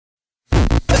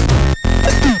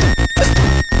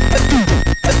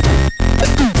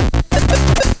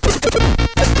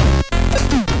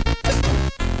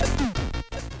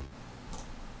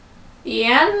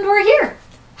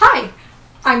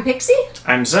I'm Pixie.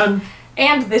 I'm Zen.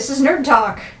 And this is Nerd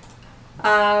Talk.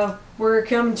 We're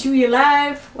coming to you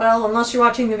live. Well, unless you're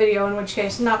watching the video, in which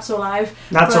case, not so live.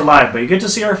 Not so live, but you get to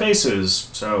see our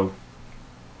faces, so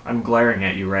I'm glaring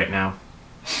at you right now.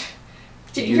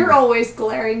 You're always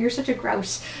glaring. You're such a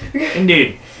grouse.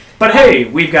 Indeed. But hey,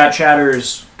 we've got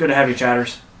chatters. Good to have you,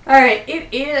 chatters. Alright,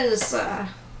 it is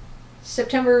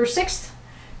September 6th,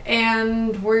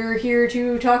 and we're here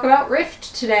to talk about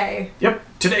Rift today. Yep.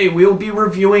 Today we'll be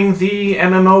reviewing the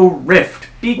MMO Rift,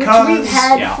 because... Which we've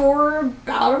had for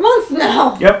about a month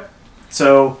now. Yep.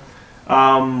 So,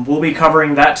 we'll be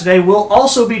covering that today. We'll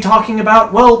also be talking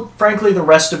about, well, frankly, the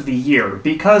rest of the year,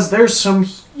 because there's some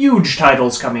huge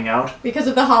titles coming out. Because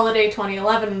of the holiday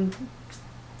 2011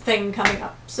 thing coming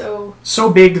up, so...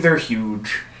 So big, they're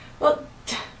huge. Well,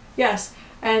 yes.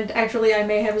 And actually, I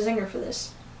may have a zinger for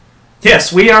this.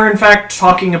 Yes, we are in fact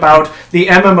talking about the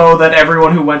MMO that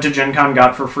everyone who went to Gen Con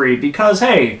got for free, because,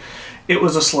 hey, it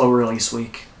was a slow release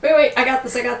week. Wait, I got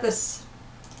this.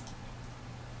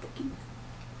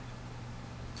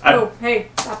 Oh, hey,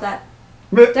 stop that.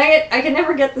 Dang it, I can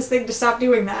never get this thing to stop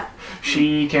doing that.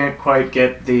 She can't quite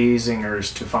get the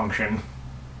zingers to function.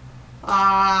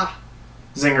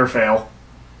 Zinger fail.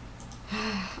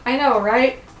 I know,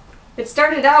 right? It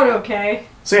started out okay.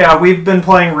 So yeah, we've been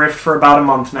playing Rift for about a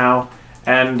month now,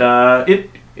 and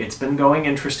it's been going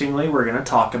interestingly. We're going to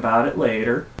talk about it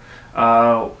later.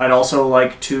 I'd also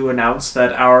like to announce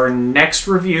that our next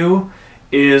review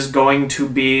is going to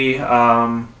be,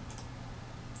 without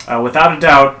a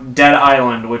doubt, Dead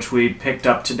Island, which we picked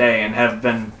up today and have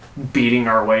been beating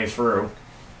our way through.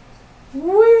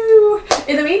 Woo!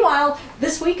 In the meanwhile,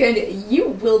 this weekend, you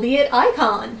will be at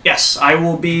Icon. Yes, I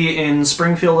will be in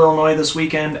Springfield, Illinois this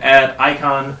weekend at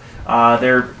Icon,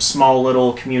 their small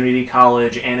little community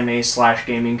college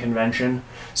anime/gaming convention.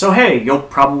 So hey, you'll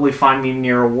probably find me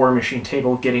near a War Machine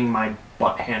table getting my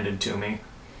butt handed to me.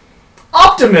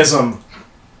 Optimism!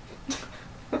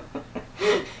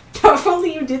 If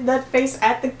only you did that face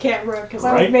at the camera, because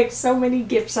I would make so many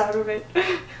GIFs out of it.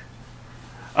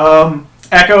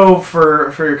 Echo,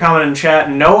 for your comment in chat,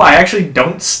 no, I actually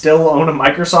don't still own a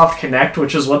Microsoft Kinect,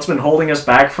 which is what's been holding us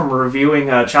back from reviewing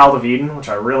Child of Eden, which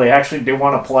I really actually do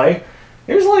want to play.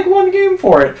 There's like one game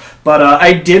for it. But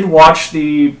I did watch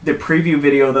the preview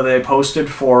video that they posted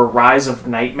for Rise of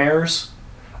Nightmares.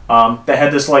 They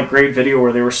had this like great video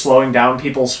where they were slowing down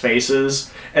people's faces.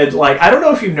 And like, I don't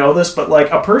know if you know this, but like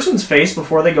a person's face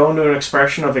before they go into an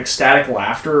expression of ecstatic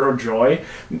laughter or joy,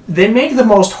 they make the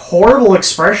most horrible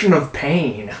expression of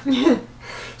pain.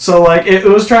 So like, it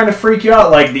was trying to freak you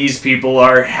out, like, these people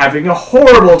are having a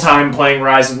horrible time playing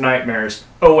Rise of Nightmares.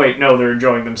 Oh wait, no, they're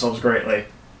enjoying themselves greatly.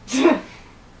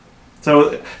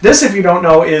 So this, if you don't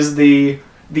know, is the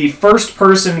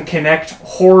first-person Kinect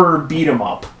horror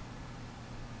beat-em-up.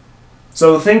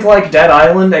 So think like Dead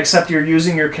Island, except you're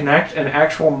using your Kinect and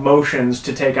actual motions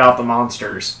to take out the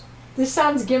monsters. This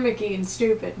sounds gimmicky and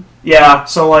stupid. Yeah,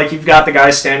 so like you've got the guy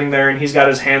standing there and he's got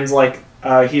his hands like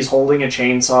he's holding a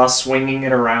chainsaw, swinging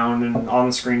it around, and on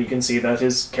the screen you can see that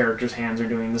his character's hands are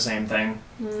doing the same thing.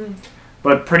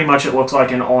 But pretty much it looks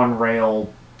like an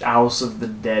on-rail House of the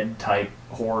Dead type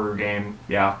horror game,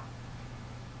 yeah.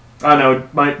 I know,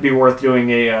 it might be worth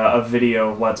doing a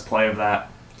video Let's Play of that.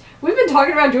 We've been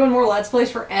talking about doing more Let's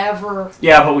Plays forever.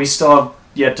 Yeah, but we still have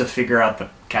yet to figure out the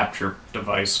capture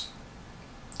device.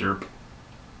 Derp.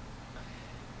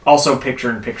 Also,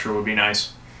 picture-in-picture would be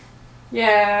nice.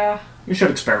 Yeah. You should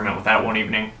experiment with that one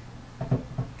evening.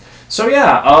 So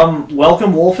yeah,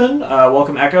 welcome Wolfen,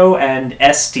 welcome Echo, and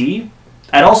ST.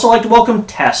 I'd also like to welcome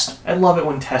Test. I love it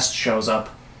when Test shows up.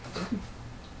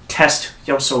 Test,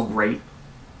 you're so great.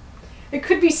 It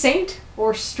could be Saint,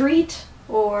 or Street,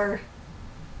 or...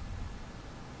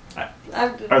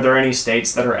 Are there any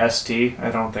states that are ST?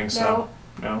 I don't think so.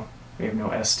 No. No. We have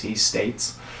no ST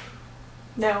states.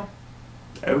 No.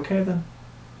 Okay, then.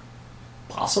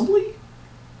 Possibly?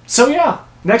 So yeah,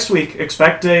 next week,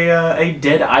 expect a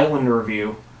Dead Island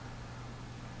review.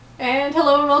 And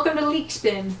hello and welcome to Leak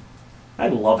Spin. I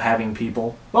love having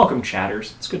people. Welcome,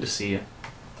 chatters. It's good to see you.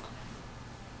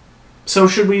 So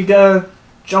should we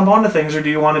jump onto things, or do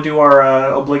you want to do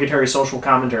our obligatory social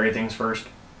commentary things first?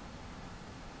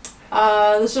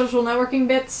 The social networking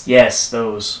bits? Yes,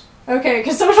 those. Okay,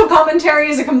 because social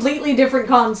commentary is a completely different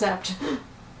concept.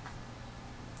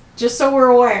 Just so we're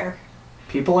aware.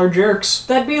 People are jerks.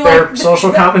 That'd be Their like...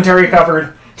 social commentary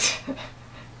covered.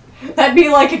 That'd be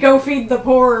like a Go Feed the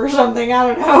Poor or something,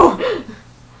 I don't know.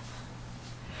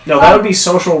 No, that would be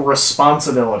social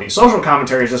responsibility. Social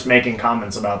commentary is just making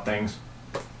comments about things.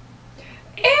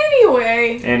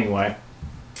 Anyway. Anyway.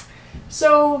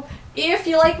 So, if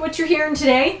you like what you're hearing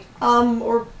today,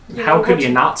 or how could you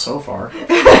not so far?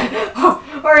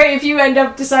 Or if you end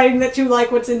up deciding that you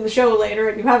like what's in the show later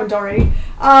and you haven't already,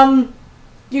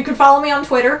 you can follow me on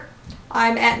Twitter.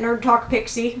 I'm at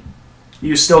NerdTalkPixie.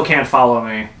 You still can't follow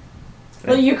me.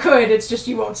 Well, you could. It's just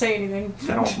you won't say anything.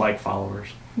 I don't like followers.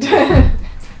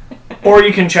 Or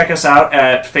you can check us out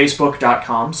at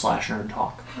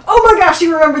facebook.com/nerdtalk. Oh my gosh,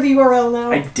 you remember the URL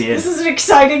now. I did. This is an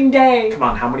exciting day. Come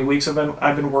on, how many weeks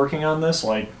I've been working on this?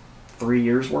 Like 3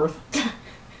 years worth?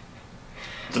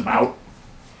 It's about.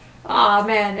 Aw,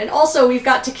 man. And also, we've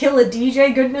got To Kill a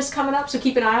DJ goodness coming up, so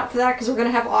keep an eye out for that, because we're going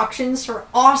to have auctions for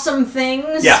awesome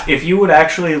things. Yeah, if you would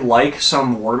actually like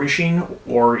some War Machine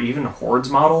or even Hordes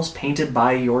models painted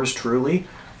by yours truly,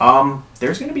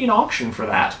 there's going to be an auction for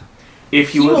that.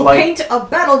 If you He would will like, paint a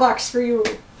battle box for you.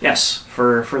 yes,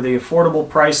 for the affordable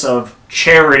price of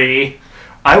charity,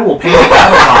 I will paint a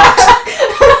battle box,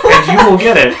 and you will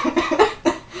get it.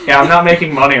 Yeah, I'm not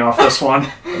making money off this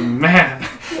one. Man.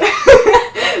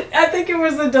 I think it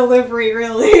was the delivery,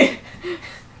 really.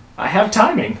 I have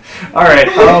timing. Alright,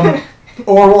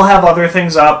 or we'll have other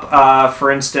things up.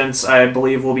 For instance, I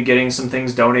believe we'll be getting some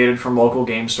things donated from local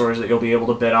game stores that you'll be able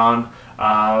to bid on.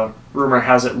 Rumor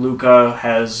has it Luca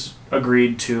has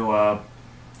agreed to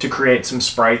create some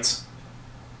sprites.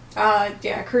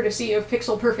 Yeah, courtesy of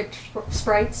Pixel Perfect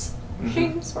Sprites.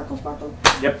 Shing, sparkle, sparkle.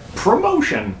 Yep,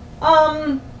 promotion.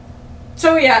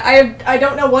 So yeah, I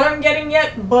don't know what I'm getting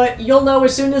yet, but you'll know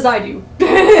as soon as I do.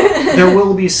 There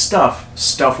will be stuff.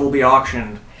 Stuff will be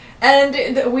auctioned.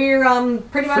 And we're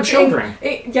pretty much for children.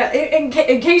 In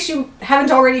case you haven't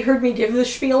already heard me give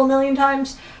this spiel a million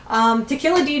times, To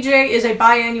Kill a DJ is a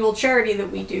biannual charity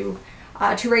that we do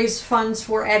to raise funds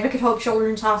for Advocate Hope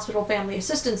Children's Hospital Family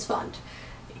Assistance Fund.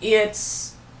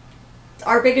 It's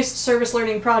our biggest service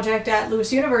learning project at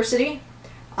Lewis University.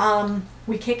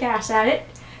 We kick ass at it.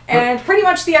 And pretty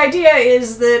much the idea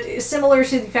is that, similar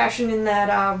to the fashion in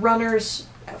that runners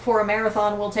for a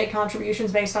marathon will take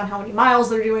contributions based on how many miles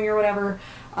they're doing or whatever,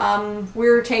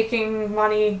 we're taking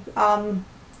money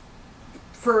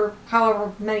for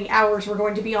however many hours we're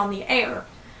going to be on the air.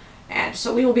 And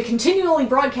so we will be continually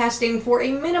broadcasting for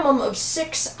a minimum of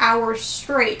 6 hours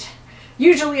straight.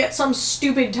 Usually at some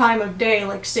stupid time of day,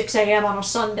 like 6 a.m. on a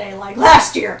Sunday, like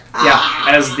last year. Yeah,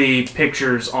 as the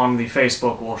pictures on the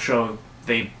Facebook will show,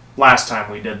 the last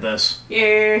time we did this.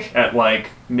 Yeah. At like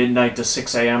midnight to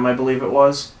 6 a.m., I believe it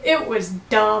was. It was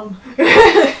dumb.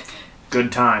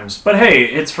 Good times. But hey,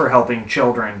 it's for helping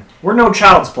children. We're no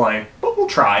child's play, but we'll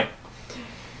try.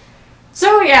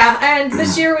 So yeah, and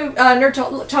this year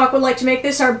Nerd Talk would like to make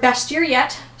this our best year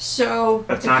yet. So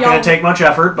that's not going to take much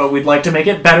effort, but we'd like to make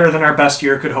it better than our best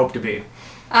year could hope to be.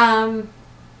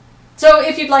 So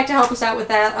if you'd like to help us out with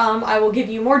that, I will give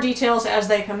you more details as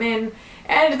they come in,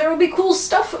 and there will be cool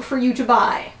stuff for you to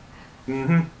buy.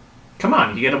 Mm-hmm. Come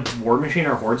on, you get a War Machine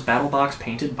or Hordes battle box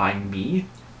painted by me?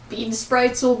 Bead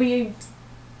sprites will be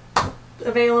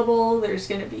available. There's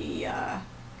going to be,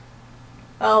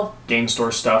 game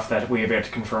store stuff that we have yet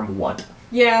to confirm what.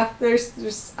 Yeah,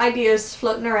 there's ideas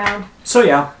floating around. So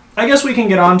yeah, I guess we can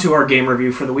get on to our game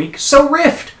review for the week. So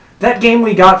Rift! That game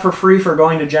we got for free for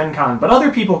going to Gen Con, but other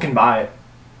people can buy it.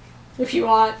 If you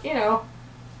want, you know.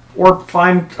 Or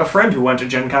find a friend who went to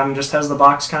Gen Con and just has the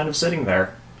box kind of sitting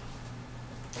there.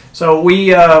 So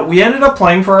we ended up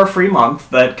playing for our free month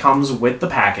that comes with the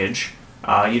package.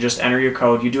 You just enter your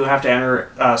code. You do have to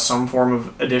enter some form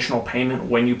of additional payment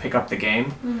when you pick up the game.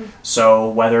 Mm-hmm. So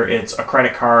whether it's a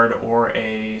credit card or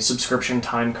a subscription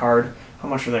time card, how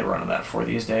much are they running that for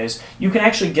these days? You can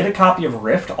actually get a copy of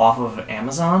Rift off of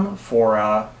Amazon for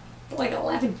like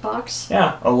 $11.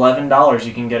 Yeah, $11.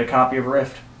 You can get a copy of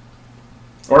Rift.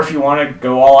 Or if you want to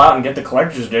go all out and get the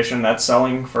collector's edition, that's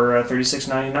selling for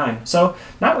 $36.99. So,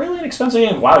 not really an expensive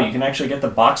game. Wow, you can actually get the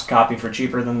boxed copy for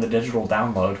cheaper than the digital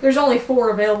download. There's only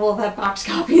 4 available of that box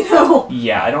copy, though.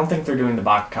 Yeah, I don't think they're doing the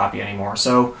box copy anymore.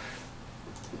 So,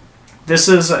 this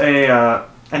is an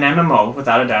MMO,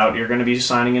 without a doubt. You're going to be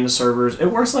signing into servers. It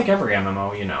works like every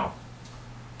MMO, you know.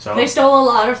 So, they stole a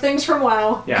lot of things from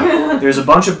WoW. Yeah, there's a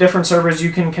bunch of different servers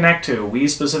you can connect to. We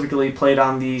specifically played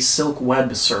on the Silk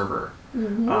Web server.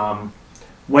 Mm-hmm.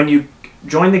 When you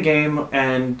join the game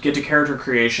and get to character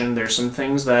creation, there's some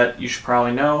things that you should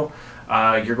probably know.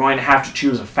 You're going to have to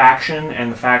choose a faction,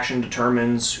 and the faction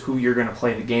determines who you're going to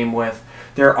play the game with.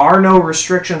 There are no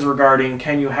restrictions regarding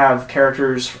can you have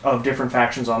characters of different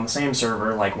factions on the same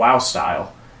server, like WoW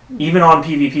style. Even on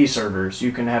PvP servers,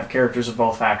 you can have characters of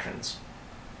both factions.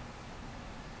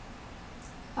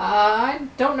 I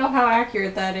don't know how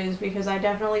accurate that is, because I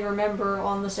definitely remember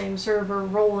on the same server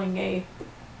rolling a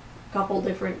couple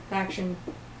different faction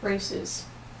races.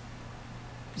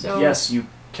 So Yes, you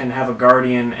can have a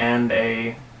Guardian and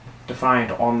a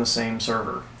Defiant on the same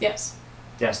server. yes,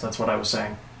 Yes, that's what I was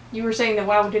saying. you were saying that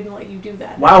WoW didn't let you do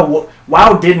that.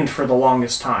 WoW didn't for the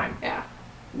longest time. Yeah,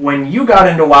 When you got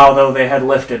into WoW, though, they had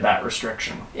lifted that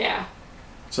restriction. yeah.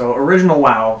 So original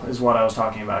WoW is what I was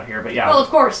talking about here, but yeah. Well, of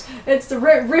course, it's the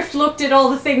Rift looked at all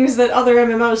the things that other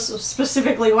MMOs,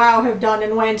 specifically WoW, have done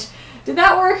and went, did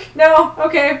that work? No?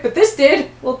 Okay, but this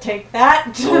did. We'll take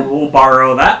that. We'll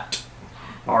borrow that.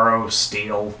 Borrow,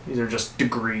 steal. These are just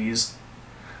degrees.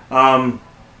 So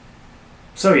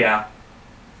yeah.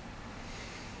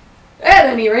 At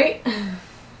any rate,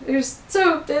 it's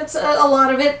a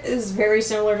lot of it is very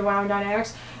similar to WoW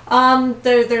dynamics.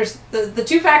 There's the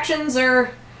two factions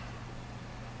are.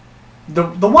 The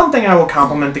one thing I will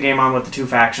compliment the game on with the two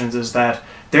factions is that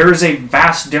there is a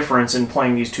vast difference in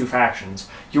playing these two factions.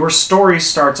 Your story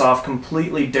starts off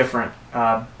completely different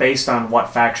based on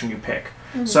what faction you pick.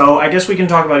 Mm-hmm. So I guess we can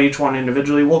talk about each one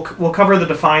individually. We'll cover the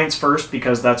Defiance first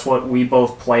because that's what we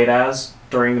both played as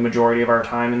during the majority of our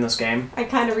time in this game. I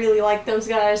kind of really like those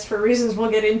guys for reasons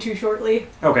we'll get into shortly.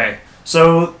 Okay,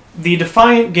 so the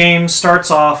Defiant game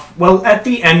starts off, well, at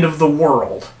the end of the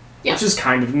world, yeah. Which is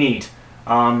kind of neat.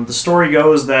 The story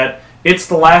goes that it's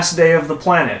the last day of the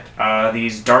planet.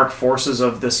 These dark forces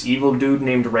of this evil dude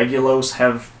named Regulos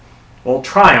have, well,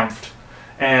 triumphed,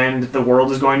 and the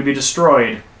world is going to be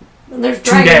destroyed. And there's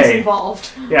dragons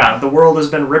involved. Yeah, the world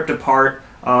has been ripped apart.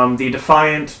 The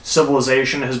Defiant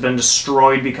civilization has been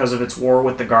destroyed because of its war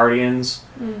with the Guardians.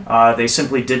 They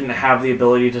simply didn't have the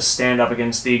ability to stand up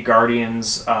against the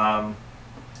Guardians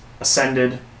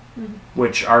Ascended,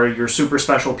 which are your super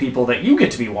special people that you get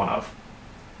to be one of.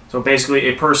 So basically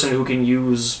a person who can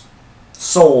use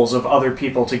souls of other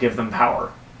people to give them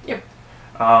power. Yep.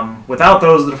 Without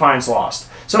those, the Defiance lost.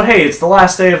 So hey, it's the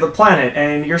last day of the planet,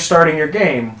 and you're starting your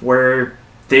game where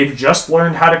they've just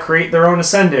learned how to create their own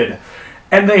Ascended.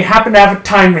 And they happen to have a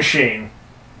time machine.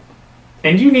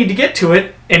 And you need to get to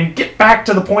it and get back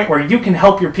to the point where you can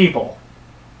help your people.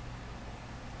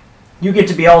 You get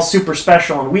to be all super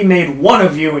special, and we made one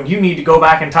of you, and you need to go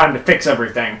back in time to fix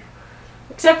everything.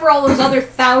 Except for all those other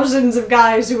thousands of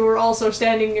guys who were also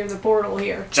standing near the portal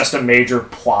here. Just a major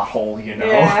plot hole, you know?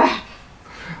 Yeah.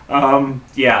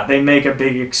 Yeah, they make a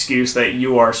big excuse that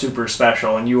you are super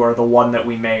special, and you are the one that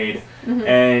we made.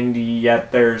 And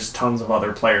yet there's tons of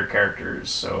other player characters,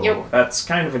 so that's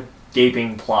kind of a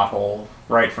gaping plot hole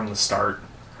right from the start.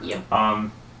 Yep.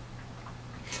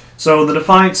 So the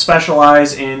Defiant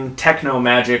specialize in techno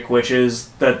magic, which is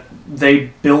that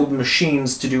they build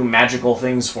machines to do magical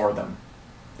things for them.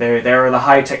 They're the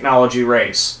high technology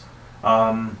race.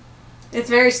 It's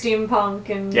very steampunk,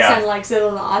 and Sen likes it a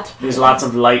lot. There's lots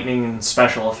of lightning and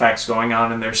special effects going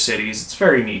on in their cities. It's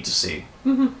very neat to see.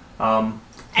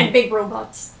 And big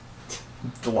robots.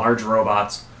 The large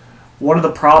robots. One of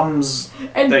the problems...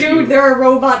 And dude, there are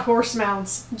robot horse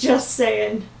mounts. Just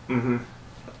saying.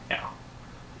 Yeah.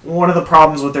 One of the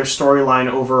problems with their storyline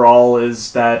overall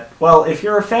is that, well, if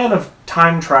you're a fan of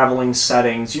time-traveling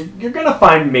settings, you're going to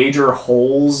find major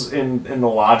holes in the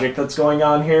logic that's going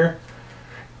on here.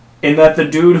 In that the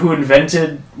dude who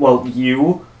invented, well,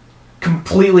 you,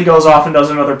 completely goes off and does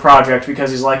another project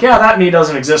because he's like, yeah, that me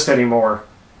doesn't exist anymore.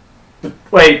 But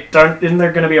wait, isn't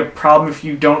there going to be a problem if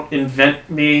you don't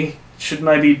invent me? Shouldn't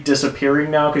I be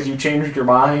disappearing now because you changed your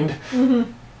mind?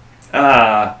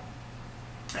 Happens,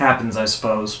 I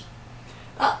suppose.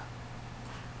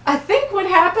 I think what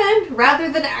happened,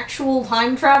 rather than actual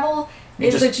time travel,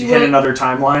 is that you hit another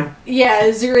timeline? Yeah,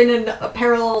 is you're in a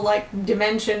parallel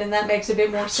dimension, and that makes a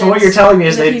bit more sense. So what you're telling me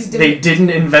is they didn't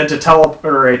invent a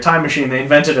time machine, they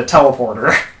invented a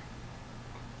teleporter.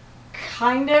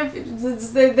 Kind of.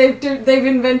 They've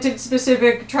invented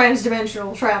specific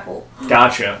transdimensional travel.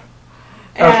 Gotcha.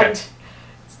 And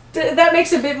that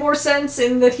makes a bit more sense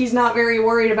in that he's not very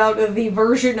worried about the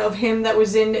version of him that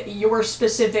was in your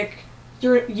specific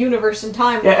universe and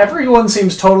timeline. Yeah, everyone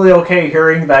seems totally okay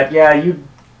hearing that, yeah, you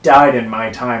died in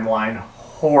my timeline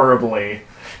horribly.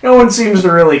 No one seems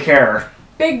to really care.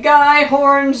 Big guy,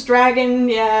 horns, dragon,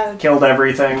 yeah. Killed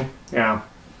everything, yeah.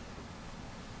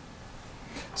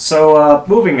 So,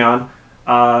 moving on.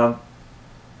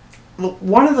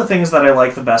 One of the things that I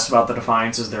like the best about the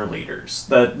Defiance is their leaders.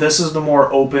 This is the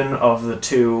more open of the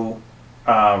two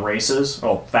races,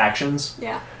 well, factions.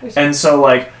 Yeah. And so,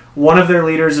 one of their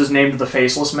leaders is named the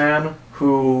Faceless Man,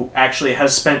 who actually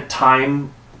has spent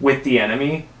time with the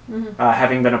enemy,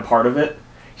 having been a part of it.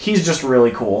 He's just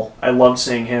really cool. I loved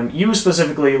seeing him. You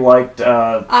specifically liked...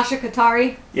 Asha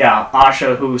Katari. Yeah,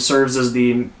 Asha, who serves as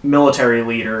the military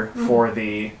leader for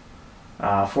the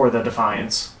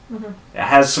Defiance. It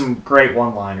has some great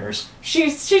one-liners.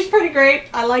 She's pretty great.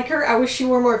 I like her. I wish she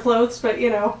wore more clothes, but you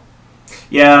know.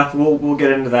 Yeah, we'll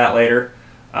get into that later.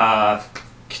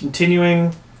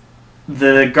 Continuing,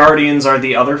 the Guardians are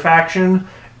the other faction,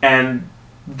 and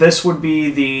this would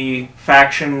be the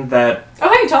faction that...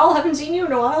 Oh, hey, Tall. Haven't seen you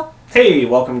in a while. Hey,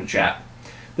 welcome to chat.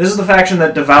 This is the faction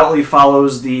that devoutly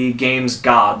follows the game's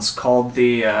gods, called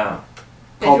the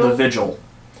Vigil.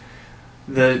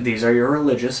 These are your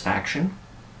religious faction.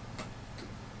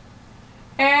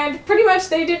 And pretty much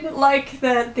they didn't like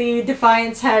that the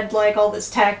Defiance had, like, all this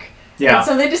tech. Yeah. And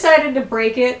so they decided to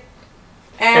break it.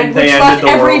 And they ended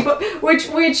the world.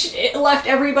 Which left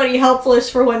everybody helpless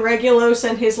for when Regulos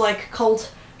and his, like,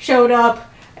 cult showed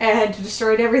up and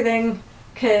destroyed everything.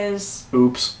 Because...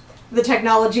 Oops. The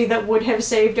technology that would have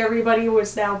saved everybody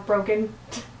was now broken.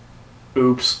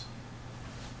 Oops.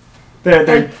 They're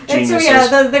geniuses. And so,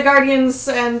 yeah, the Guardians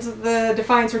and the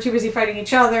Defiance were too busy fighting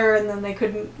each other, and then they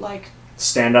couldn't, like...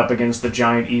 stand up against the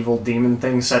giant evil demon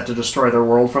thing set to destroy their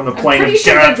world from the plane of I'm pretty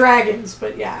sure they're dragons,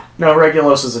 but yeah. No,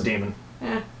 Regulos is a demon.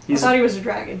 Yeah, I thought he was a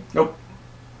dragon. Nope.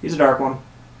 He's a dark one.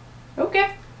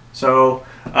 Okay. So,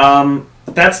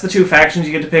 that's the two factions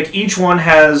you get to pick. Each one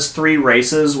has 3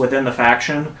 races within the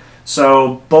faction.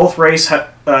 So, both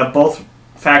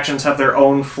factions have their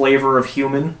own flavor of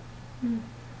human.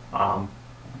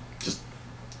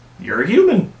 You're a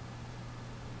human.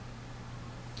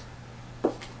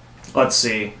 Let's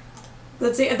see.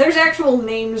 There's actual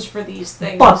names for these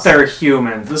things. But they're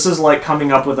humans. This is like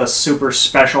coming up with a super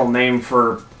special name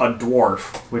for a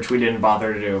dwarf, which we didn't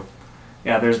bother to do.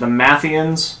 Yeah, there's the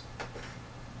Mathians,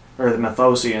 or the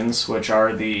Mathosians, which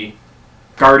are the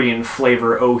Guardian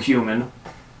flavor O-human.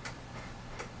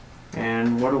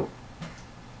 And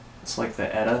it's like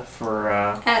the ETA for,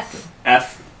 F.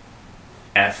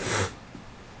 F.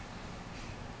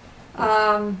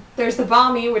 There's the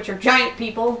Balmy, which are giant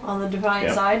people on the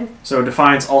Defiant side. So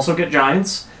Defiants also get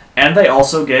giants, and they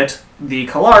also get the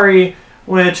Kalari,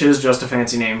 which is just a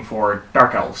fancy name for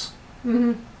Dark Elves.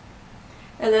 Mm-hmm.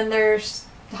 And then there's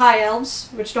High Elves,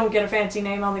 which don't get a fancy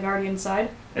name on the Guardian side.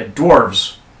 And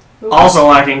Dwarves, Ooh. also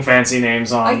lacking fancy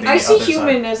names on the I other see side.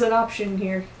 human as an option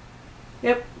here.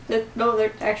 Yep. No,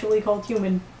 they're actually called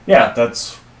human. Yeah,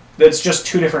 that's just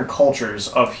 2 different cultures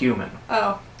of human.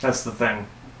 Oh. That's the thing.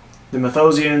 The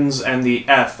Mathosians and the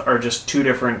Eth are just 2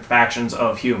 different factions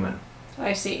of human.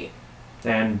 I see.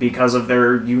 And because of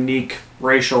their unique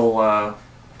racial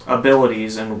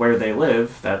abilities and where they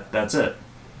live, that's it.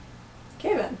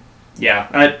 Okay, then. Yeah,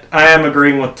 I am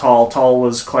agreeing with Tall. Tall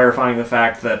was clarifying the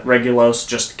fact that Regulos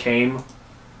just came,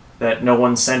 that no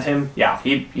one sent him. Yeah,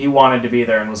 he wanted to be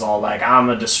there and was all like, I'm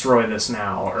gonna destroy this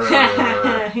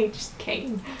now. He just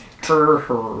came.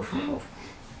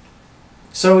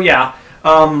 So, yeah,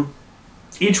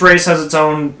 each race has its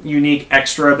own unique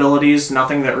extra abilities,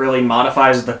 nothing that really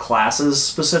modifies the classes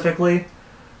specifically.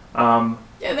 Yeah,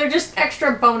 they're just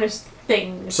extra bonus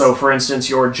things. So, for instance,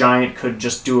 your giant could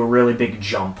just do a really big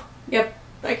jump. Yep,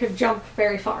 I could jump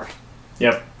very far.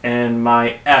 Yep, and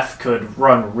my Eth could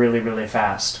run really, really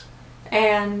fast.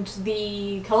 And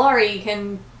the Kalari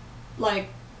can, like,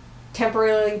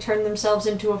 temporarily turn themselves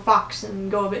into a fox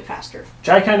and go a bit faster. Which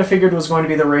I kind of figured was going to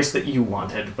be the race that you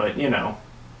wanted, but, you know.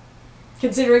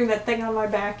 Considering that thing on my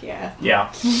back, yeah.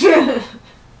 Yeah.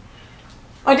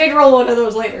 I did roll one of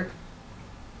those later.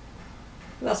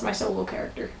 That's my solo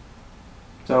character.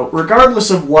 So, regardless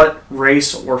of what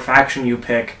race or faction you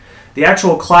pick, the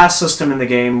actual class system in the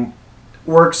game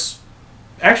works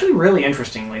actually really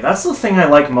interestingly. That's the thing I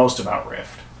like most about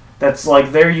Rift. That's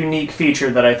like their unique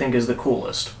feature that I think is the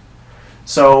coolest.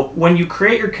 So, when you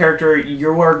create your character,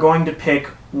 you are going to pick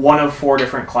one of 4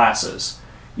 different classes.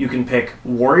 You can pick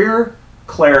Warrior,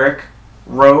 Cleric,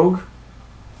 Rogue,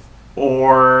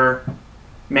 or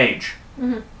Mage.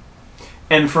 Mm-hmm.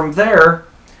 And from there,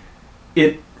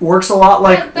 it works a lot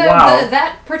like WoW.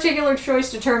 That particular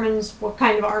choice determines what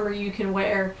kind of armor you can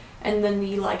wear, and then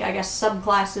the, like, I guess,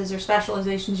 subclasses or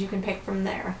specializations you can pick from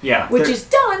there. Yeah. Which is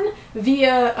done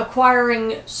via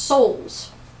acquiring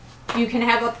souls. You can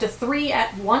have up to 3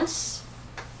 at once,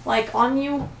 like, on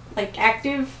you, like,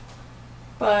 active,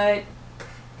 but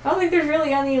I don't think there's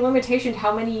really any limitation to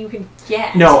how many you can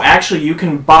get. No, actually, you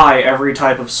can buy every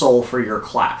type of soul for your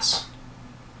class.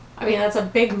 I mean, that's a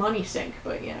big money sink,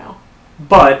 but, you know.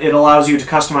 But it allows you to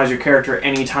customize your character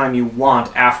anytime you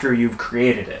want after you've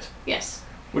created it. Yes.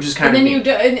 Which is kind of neat.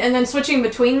 And then switching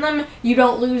between them, you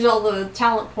don't lose all the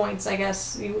talent points, I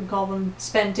guess you would call them,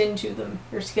 spent into them,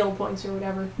 or skill points or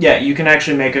whatever. Yeah, you can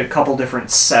actually make a couple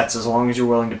different sets as long as you're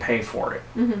willing to pay for it.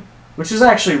 Mm-hmm. Which is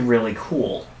actually really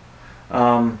cool.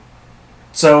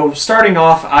 So, starting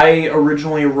off, I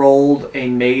originally rolled a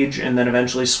mage and then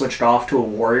eventually switched off to a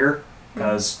warrior,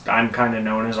 because I'm kind of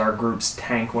known as our group's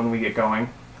tank when we get going.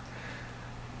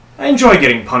 I enjoy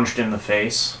getting punched in the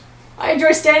face. I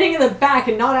enjoy standing in the back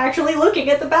and not actually looking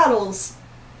at the battles.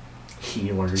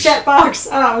 Healers. Chat box.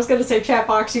 Oh, I was going to say chat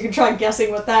box. You can try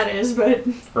guessing what that is, but...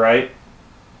 Right?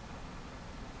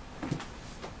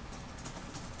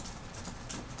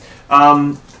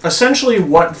 Essentially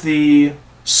what the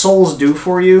souls do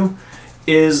for you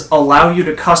is allow you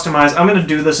to customize... I'm going to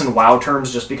do this in WoW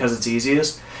terms just because it's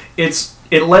easiest.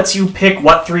 It lets you pick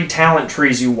what 3 talent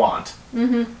trees you want.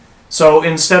 Mm-hmm. So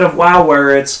instead of WoW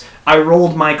where it's, I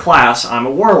rolled my class, I'm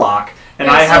a warlock, and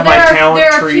I have my talent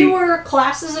tree... There are fewer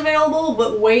classes available,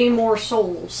 but way more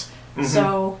souls. Mm-hmm.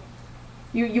 So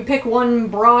you pick one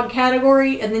broad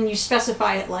category, and then you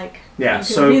specify it like... Yeah, you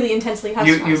can so really intensely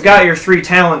customize you've got your 3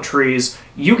 talent trees.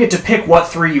 You get to pick what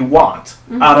 3 you want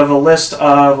out of a list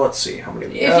of, let's see, how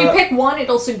many... If you pick one,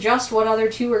 it'll suggest what other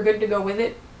 2 are good to go with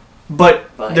it. But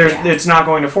yeah. It's not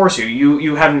going to force you.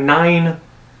 You have 9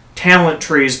 talent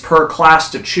trees per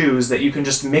class to choose that you can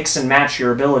just mix and match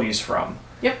your abilities from.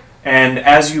 Yep. And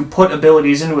as you put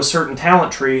abilities into a certain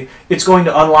talent tree, it's going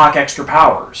to unlock extra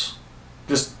powers.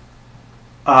 Just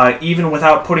even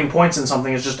without putting points in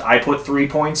something, it's just I put 3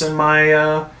 points in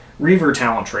my Reaver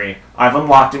talent tree. I've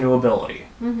unlocked a new ability.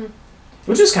 Mm-hmm.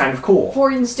 Which is kind of cool.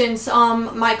 For instance,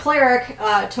 my cleric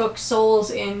took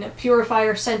souls in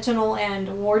Purifier, Sentinel,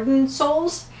 and Warden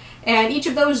souls, and each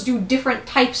of those do different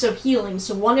types of healing.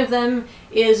 So one of them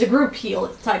is a group heal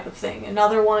type of thing.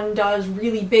 Another one does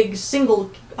really big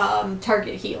single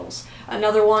target heals.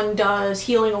 Another one does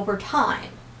healing over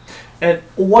time. And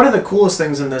one of the coolest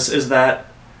things in this is that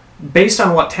based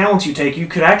on what talents you take, you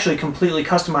could actually completely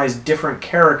customize different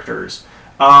characters.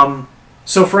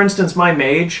 So for instance, my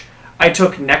mage... I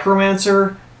took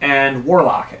Necromancer and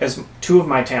Warlock as 2 of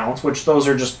my talents, which those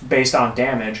are just based on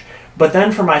damage. But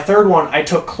then for my 3rd one, I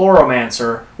took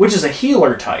Chloromancer, which is a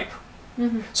healer type.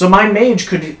 Mm-hmm. So my mage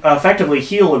could effectively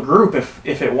heal a group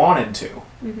if it wanted to.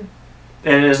 Mm-hmm.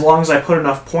 And as long as I put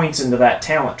enough points into that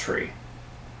talent tree.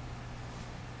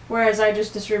 Whereas I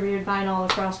just distributed mine all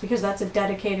across because that's a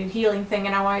dedicated healing thing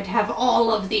and I wanted to have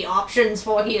all of the options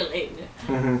for healing.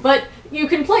 Mm-hmm. But you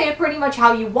can play it pretty much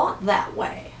how you want that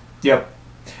way. Yep.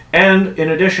 And in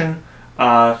addition,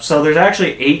 so there's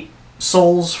actually 8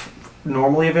 souls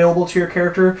normally available to your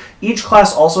character. Each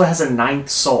class also has a 9th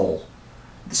soul.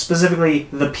 Specifically,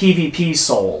 the PvP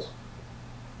soul.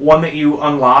 One that you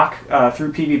unlock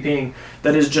through PvPing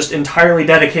that is just entirely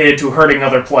dedicated to hurting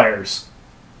other players.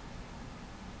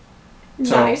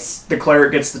 Nice. So the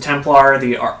cleric gets the Templar,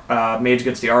 the mage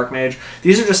gets the Archmage.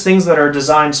 These are just things that are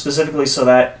designed specifically so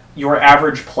that your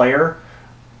average player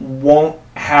won't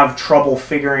have trouble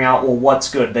figuring out, well,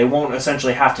 what's good. They won't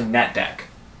essentially have to net deck.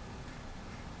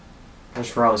 I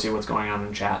should probably see what's going on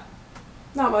in chat.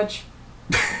 Not much.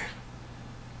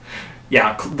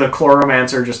 Yeah, the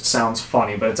Chloromancer just sounds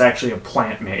funny, but it's actually a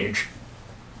plant mage.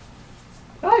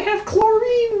 I have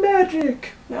chlorine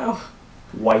magic! No.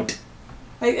 White.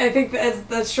 I think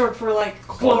that's short for, like,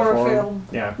 chlorophyll.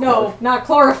 Yeah. No, not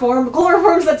chloroform.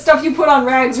 Chloroform's that stuff you put on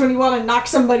rags when you want to knock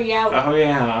somebody out. Oh,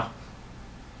 yeah.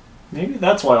 Maybe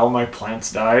that's why all my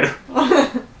plants died.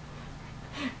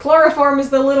 Chloroform is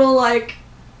the little, like,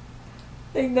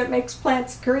 thing that makes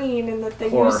plants green and that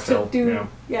they use to do...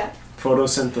 Yeah.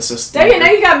 Photosynthesis. Dang it, now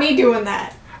you got me doing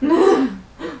that.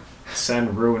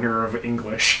 Send ruiner of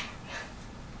English.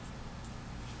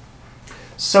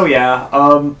 So yeah,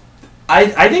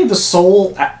 I think the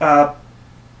soul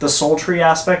tree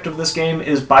aspect of this game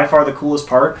is by far the coolest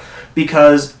part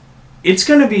because it's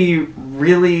going to be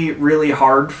really, really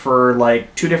hard for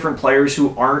like 2 different players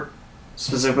who aren't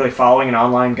specifically following an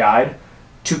online guide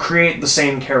to create the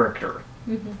same character.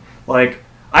 Mm-hmm. Like,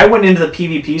 I went into the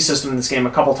PvP system in this game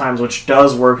a couple times, which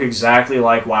does work exactly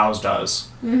like WoW's does.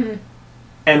 Mm-hmm.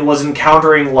 And was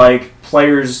encountering like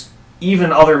players,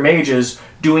 even other mages,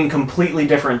 doing completely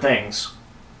different things.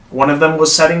 One of them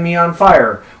was setting me on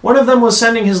fire. One of them was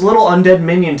sending his little undead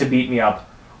minion to beat me up.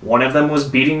 One of them was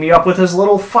beating me up with his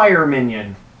little fire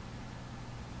minion.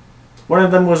 One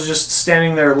of them was just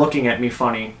standing there looking at me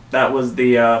funny. That was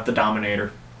the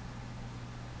Dominator.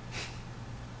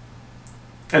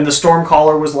 And the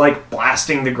Stormcaller was like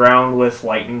blasting the ground with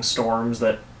lightning storms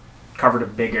that covered a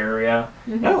big area.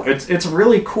 Mm-hmm. No, it's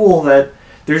really cool that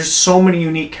there's so many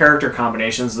unique character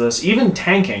combinations of this. Even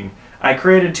tanking. I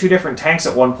created 2 different tanks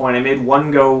at one point. I made one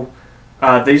go...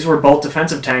 these were both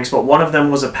defensive tanks, but one of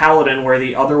them was a paladin where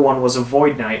the other one was a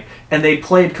void knight, and they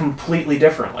played completely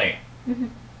differently. Mm-hmm.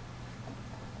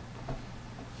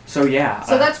 So yeah.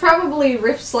 So that's probably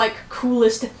Rift's like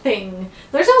coolest thing.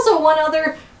 There's also one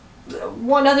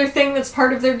other thing that's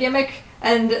part of their gimmick,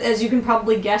 and as you can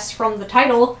probably guess from the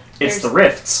title, it's the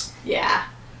rifts. Yeah.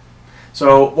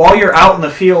 So while you're out in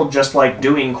the field just like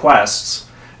doing quests,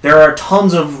 there are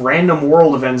tons of random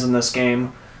world events in this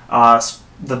game.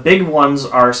 The big ones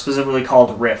are specifically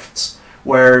called rifts,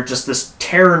 where just this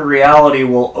tear in reality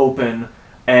will open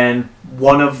and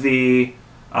one of the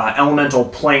elemental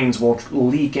planes will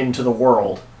leak into the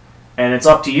world. And it's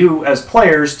up to you as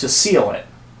players to seal it.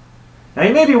 Now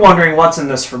you may be wondering what's in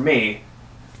this for me.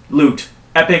 Loot.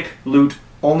 Epic loot,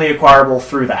 only acquirable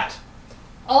through that.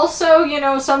 Also,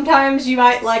 sometimes you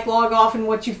might log off in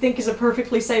what you think is a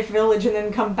perfectly safe village and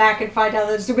then come back and find out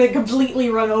that it's been completely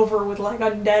run over with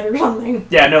undead or something.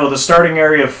 Yeah, no, the starting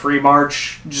area of Free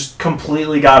March just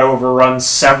completely got overrun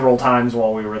several times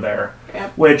while we were there.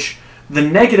 Yep. Which, the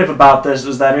negative about this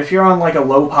is that if you're on a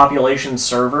low population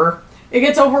server, it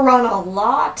gets overrun a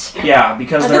lot. Yeah,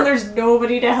 because and then there's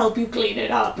nobody to help you clean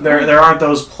it up. There aren't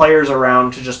those players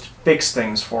around to just fix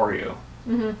things for you.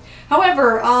 Mm-hmm.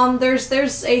 However,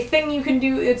 there's a thing you can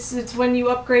do. It's when you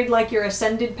upgrade your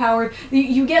ascended power.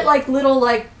 You get little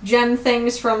gem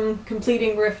things from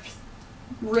completing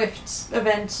rifts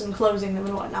events and closing them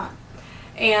and whatnot,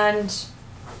 and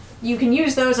you can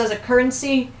use those as a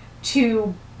currency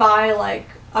to buy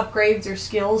upgrades or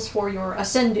skills for your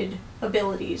ascended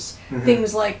abilities. Mm-hmm.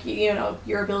 Things like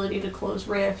your ability to close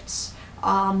rifts.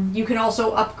 You can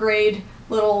also upgrade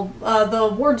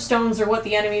the ward stones are what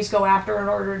the enemies go after in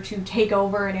order to take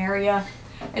over an area,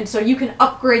 and so you can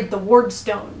upgrade the ward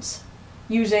stones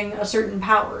using a certain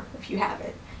power if you have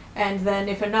it, and then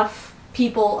if enough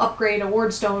people upgrade a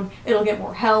ward stone, it'll get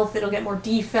more health, it'll get more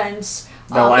defense,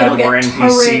 they'll add more NPCs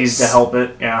turrets, to help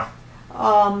it. Yeah.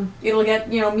 It'll get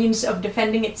means of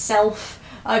defending itself.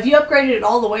 If you upgraded it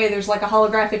all the way, there's a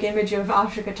holographic image of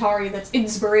Ashikatari that's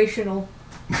inspirational.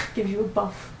 Gives you a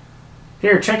buff.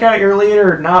 Here, check out your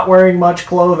leader not wearing much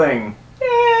clothing.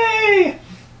 Yay!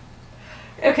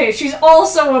 Okay, she's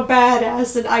also a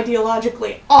badass and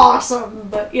ideologically awesome,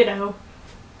 but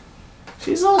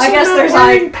she's also not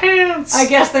wearing pants. I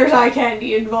guess there's eye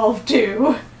candy involved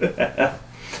too.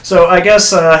 So I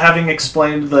guess having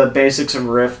explained the basics of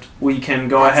Rift, we can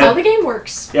go ahead. That's how the game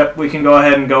works. Yep, we can go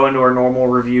ahead and go into our normal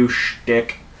review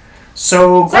shtick.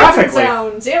 So graphically,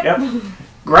 sounds. Yep.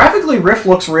 Graphically, Rift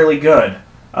looks really good.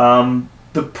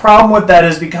 The problem with that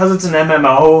is because it's an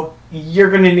MMO, you're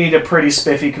going to need a pretty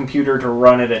spiffy computer to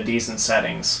run it at decent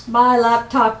settings. My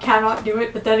laptop cannot do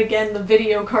it, but then again, the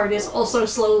video card is also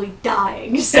slowly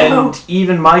dying, so... And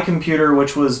even my computer,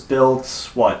 which was built,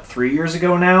 3 years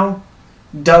ago now,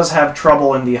 does have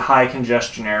trouble in the high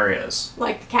congestion areas.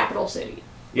 Like the capital city.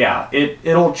 Yeah,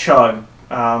 it'll chug.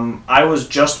 I was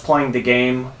just playing the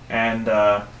game, and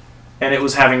it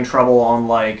was having trouble on,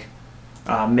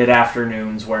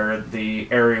 mid-afternoons where the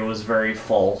area was very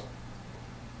full.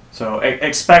 So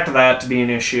expect that to be an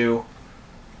issue.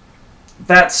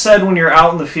 That said, when you're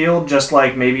out in the field, just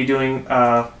maybe doing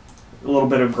a little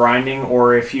bit of grinding,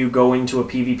 or if you go into a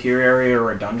PvP area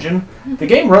or a dungeon, the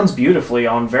game runs beautifully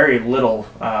on very little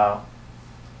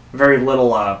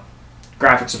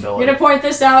graphics ability. I'm gonna point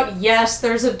this out. Yes,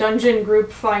 there's a dungeon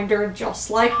group finder just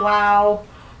like WoW.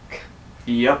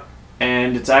 Yep.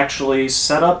 And it's actually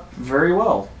set up very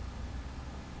well.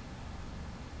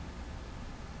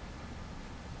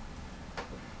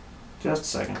 Just a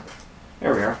second.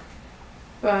 There we are.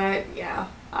 But, yeah.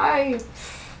 I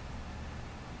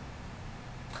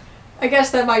guess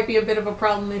that might be a bit of a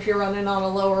problem if you're running on a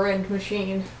lower-end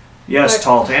machine. Yes, but,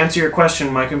 Tal, to answer your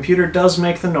question, my computer does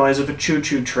make the noise of a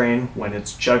choo-choo train when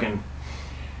it's chugging.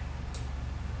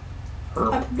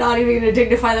 I'm not even going to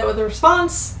dignify that with a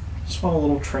response. Just want a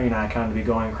little train icon to be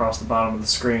going across the bottom of the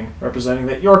screen, representing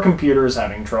that your computer is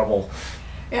having trouble.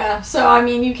 Yeah, so, I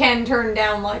mean, you can turn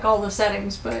down, all the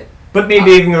settings, but... But me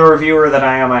being the reviewer that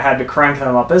I am, I had to crank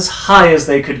them up as high as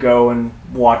they could go and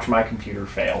watch my computer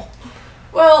fail.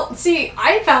 Well, see,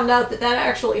 I found out that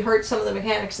actually hurts some of the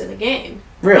mechanics in the game.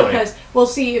 Really? Because, well,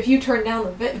 see, if you turn down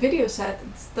the video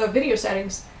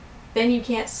settings, then you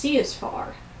can't see as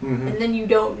far. Mm-hmm. And then you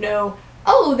don't know...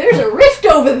 Oh, there's a rift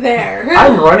over there!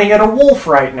 I'm running at a wolf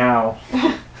right now.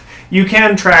 You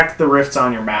can track the rifts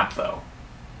on your map, though.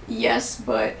 Yes,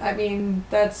 but, I mean,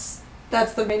 that's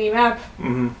the mini-map.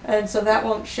 Mm-hmm. And so that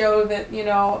won't show that,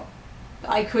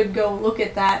 I could go look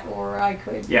at that, or I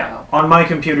could, Yeah, on my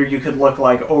computer you could look,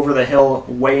 over the hill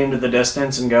way into the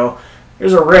distance and go,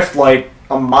 there's a rift,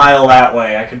 a mile that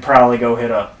way. I could probably go hit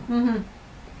up. Mm-hmm.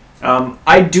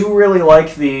 I do really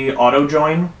like the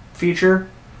auto-join feature.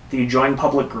 The join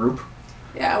public group.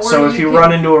 Yeah. where So if you can-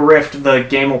 run into a rift, the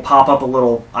game will pop up a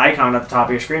little icon at the top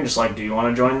of your screen, just like, do you want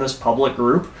to join this public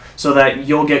group? So that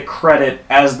you'll get credit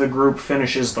as the group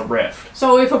finishes the rift.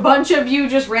 So if a bunch of you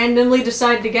just randomly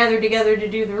decide to gather together to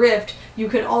do the rift, you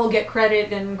can all get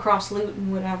credit and cross loot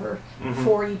and whatever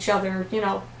for each other. You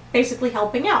know, basically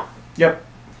helping out. Yep.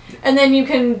 And then you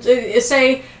can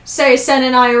say Sen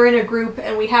and I are in a group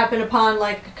and we happen upon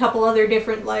like a couple other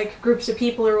different like groups of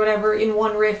people or whatever in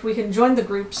one rift. We can join the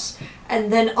groups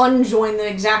and then unjoin them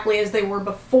exactly as they were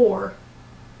before.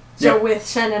 So Yep. with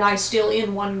Sen and I still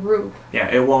in one group. Yeah,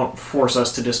 it won't force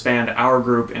us to disband our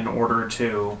group in order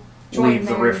to Join leave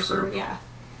the rift theirs or- group. Yeah.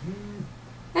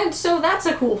 And so that's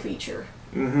a cool feature.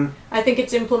 Mm-hmm. I think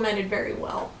it's implemented very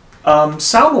well.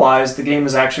 Sound-wise, the game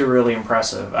is actually really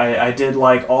impressive. I did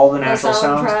like all the natural the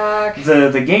sounds.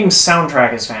 soundtrack. The game's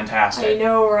soundtrack is fantastic. I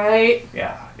know, right?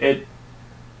 Yeah, it.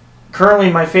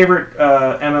 Currently, my favorite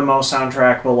MMO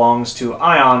soundtrack belongs to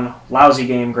Ion. Lousy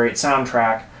game, great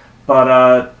soundtrack,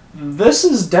 but this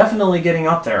is definitely getting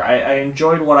up there. I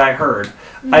enjoyed what I heard.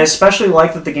 I especially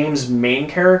like that the game's main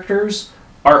characters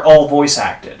are all voice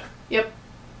acted. Yep.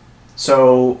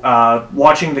 So,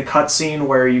 watching the cutscene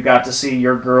where you got to see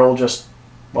your girl just,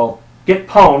 well, get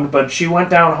pwned, but she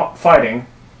went down fighting.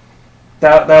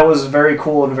 That was very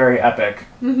cool and very epic.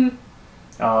 The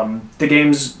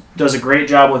game's does a great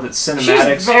job with its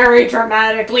cinematics. She's very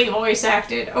dramatically voice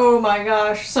acted. Oh my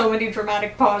gosh, so many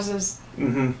dramatic pauses.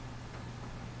 Mm-hmm.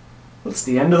 It's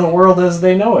the end of the world as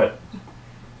they know it.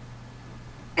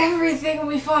 Everything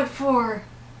we fought for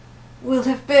will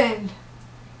have been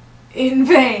in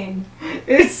vain.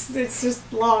 It's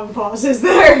just long pauses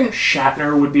there.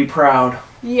 Shatner would be proud.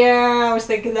 Yeah, I was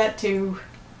thinking that too.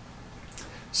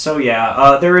 So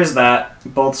yeah, there is that.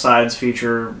 Both sides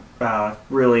feature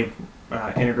really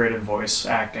integrated voice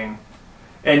acting.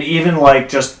 And even like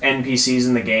just NPCs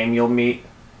in the game you'll meet.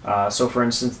 So for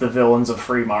instance, the villains of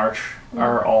Free March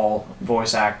are all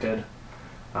voice acted.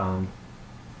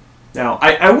 Now,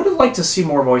 I would have liked to see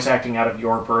more voice acting out of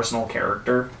your personal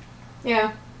character.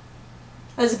 Yeah.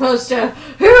 As opposed to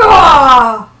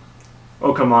 "Hoo-ah!"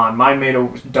 Oh, come on. Mine made a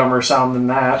dumber sound than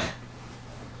that.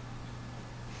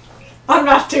 I'm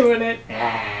not doing it.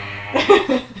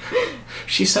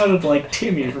 She sounded like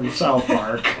Timmy from South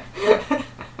Park.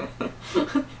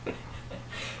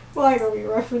 Why are we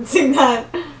referencing that?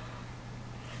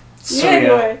 So,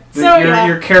 Anyway,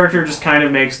 your character just kind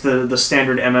of makes the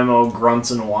standard MMO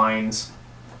grunts and whines.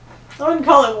 I wouldn't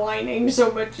call it whining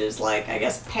so much as, like, I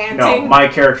guess panting. No, my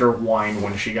character whined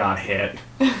when she got hit.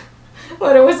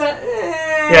 But it was a...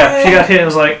 Yeah, she got hit and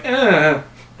was like, eh.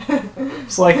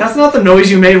 It's like, that's not the noise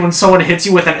you made when someone hits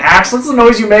you with an axe. That's the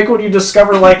noise you make when you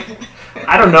discover, like,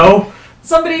 I don't know.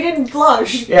 Somebody didn't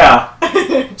flush. Yeah.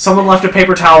 Someone left a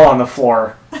paper towel on the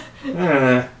floor.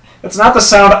 It's not the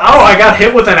sound, oh, I got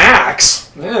hit with an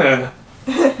axe.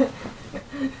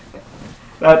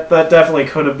 That definitely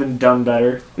could have been done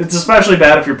better. It's especially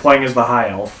bad if you're playing as the High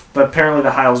Elf. But apparently the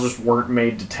High Elves just weren't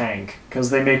made to tank, because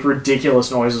they make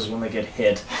ridiculous noises when they get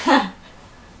hit.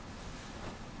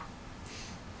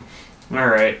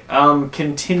 Alright,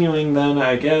 continuing then,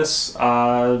 I guess,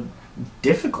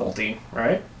 difficulty,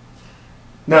 right?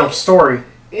 No, story.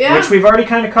 Yeah. Which we've already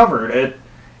kind of covered.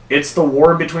 It's the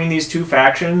war between these two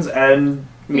factions, and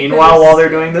meanwhile, while they're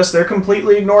doing this, they're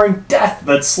completely ignoring death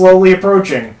that's slowly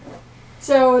approaching.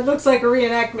 So it looks like a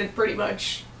reenactment, pretty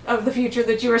much, of the future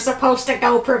that you were supposed to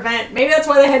go prevent. Maybe that's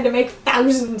why they had to make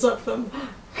thousands of them.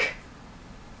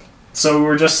 So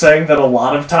we're just saying that a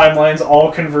lot of timelines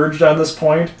all converged on this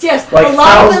point? Yes, Like a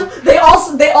lot of them. They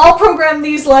all program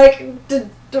these like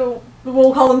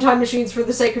we'll call them time machines for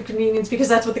the sake of convenience because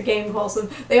that's what the game calls them.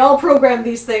 They all program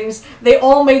these things. They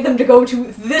all made them to go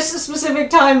to this specific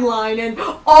timeline, and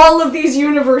all of these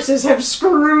universes have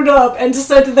screwed up and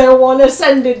sent their one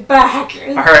ascended back.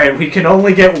 Alright, we can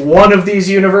only get one of these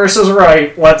universes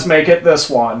right. Let's make it this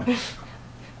one.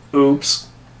 Oops.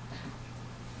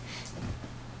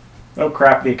 Oh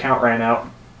crap, the account ran out.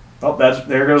 Oh,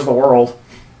 there goes the world.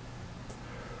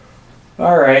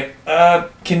 Alright,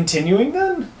 continuing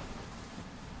then?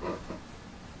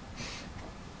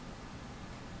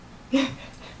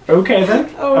 Okay then.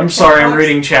 Oh, I'm chat sorry, I'm box.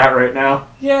 reading chat right now.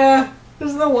 Yeah,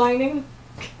 this is the whining.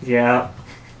 Yeah.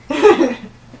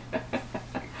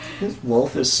 This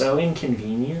wolf is so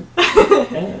inconvenient.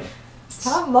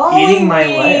 Stop mauling Eating my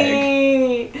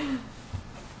me.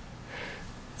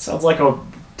 Sounds like a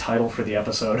title for the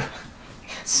episode.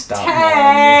 Stop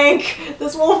mauling Tank!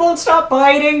 This wolf won't stop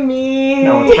biting me! me.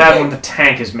 No, it's bad when the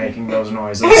tank is making those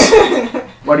noises.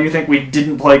 Why do you think we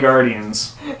didn't play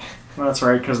Guardians? Well, that's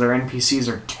right, because their NPCs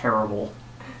are terrible.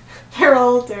 They're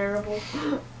all terrible.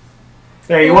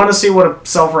 Hey, you want to see what a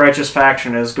self-righteous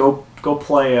faction is? Go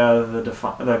play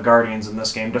the Guardians in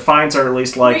this game. Defiance are at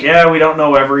least like, yeah, we don't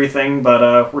know everything,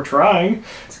 but we're trying.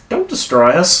 Don't destroy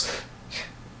us.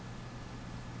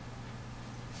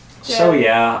 Yeah. So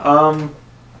yeah,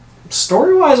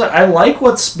 story-wise, I like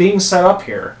what's being set up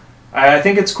here. I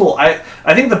think it's cool. I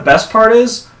think the best part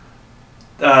is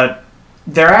they're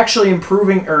actually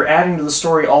improving or adding to the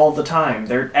story all the time.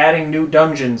 They're adding new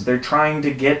dungeons. They're trying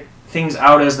to get things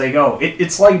out as they go.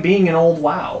 It's like being an old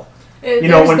WoW. You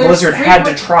know, when Blizzard had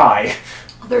to try.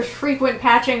 There's frequent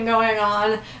patching going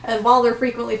on, and while they're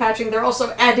frequently patching, they're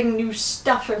also adding new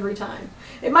stuff every time.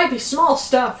 It might be small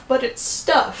stuff, but it's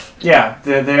stuff. Yeah,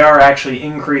 they are actually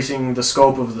increasing the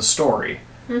scope of the story.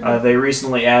 Mm-hmm. They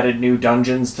recently added new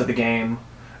dungeons to the game.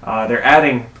 They're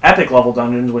adding epic level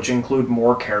dungeons, which include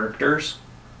more characters.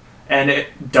 And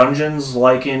dungeons,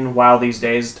 like in WoW these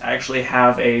days, actually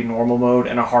have a normal mode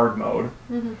and a hard mode.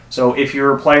 Mm-hmm. So if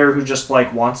you're a player who just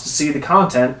wants to see the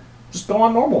content, just go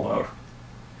on normal mode.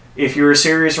 If you're a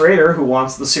serious raider who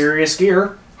wants the serious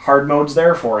gear, hard mode's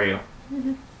there for you.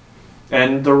 Mm-hmm.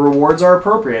 And the rewards are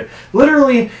appropriate.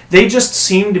 Literally, they just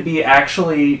seem to be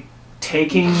actually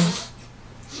taking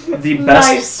the best.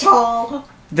 Nice tall.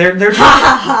 They're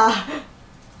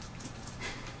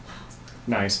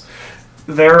nice.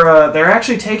 They're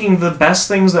actually taking the best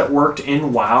things that worked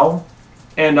in WoW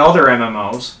and other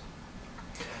MMOs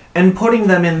and putting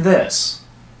them in this.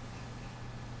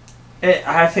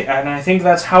 I think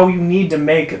that's how you need to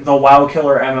make the WoW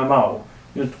killer MMO.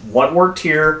 What worked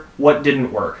here, what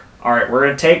didn't work. All right, we're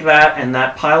gonna take that and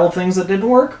that pile of things that didn't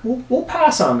work. We'll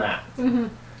pass on that. Mm-hmm.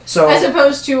 So as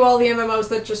opposed to all the MMOs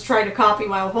that just try to copy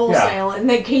WoW wholesale, and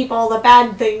they keep all the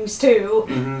bad things too.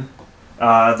 Mm-hmm.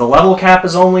 The level cap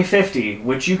is only 50,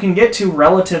 which you can get to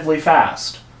relatively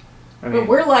fast. I mean, But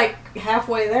we're like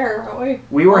halfway there, aren't we?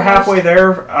 we were Almost. halfway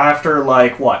there after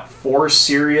 4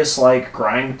 serious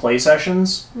grind play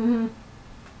sessions. Mm-hmm.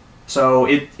 So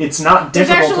it's not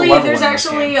difficult to level in this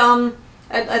game.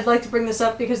 I'd like to bring this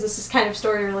up because this is kind of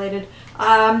story related.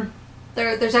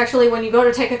 There's actually, when you go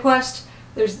to take a quest,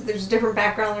 there's a different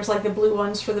background. There's the blue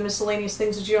ones for the miscellaneous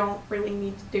things that you don't really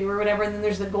need to do or whatever, and then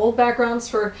there's the gold backgrounds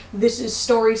for this is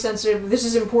story sensitive, this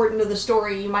is important to the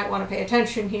story, you might want to pay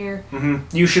attention here.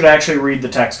 Mm-hmm. You should actually read the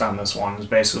text on this one, is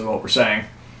basically what we're saying.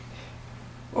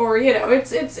 Or,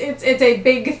 it's a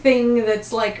big thing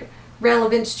that's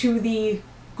relevant to the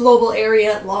global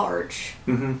area at large.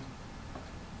 Mm-hmm.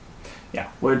 Yeah,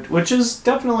 which is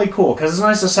definitely cool, because it's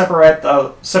nice to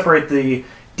separate the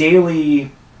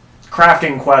daily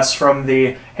crafting quests from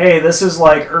the, hey, this is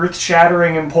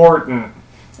earth-shattering important.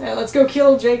 Yeah, let's go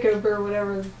kill Jacob or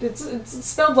whatever. It's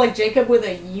spelled like Jacob with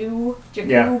a U. Jakub,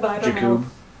 Yeah, I don't Jakub, know.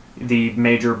 the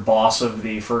major boss of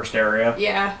the first area,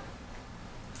 Yeah.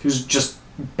 who's just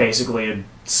basically a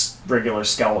regular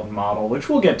skeleton model, which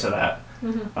we'll get to that.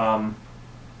 Mm-hmm.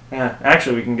 Yeah,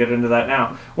 actually, we can get into that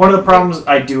now. One of the problems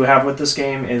I do have with this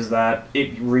game is that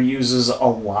it reuses a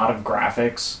lot of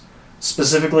graphics,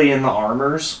 specifically in the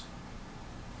armors.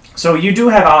 So you do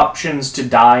have options to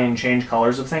dye and change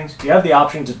colors of things. You have the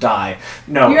option to dye.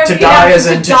 No, You have to the dye option as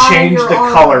in to to dye change your the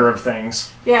armor. color of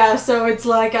things. Yeah, so it's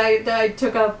I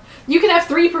took up... You can have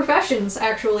 3 professions,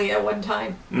 actually, at one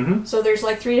time. Mm-hmm. So there's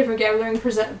 3 different gathering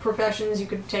professions. You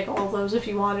could take all of those if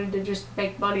you wanted to just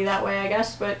make money that way, I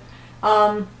guess. But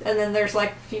and then there's a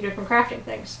few different crafting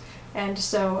things. And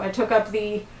so I took up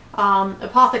the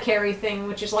apothecary thing,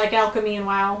 which is like alchemy and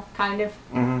WoW, kind of.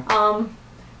 Mm-hmm.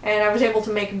 And I was able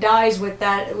to make dyes with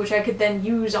that, which I could then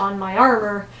use on my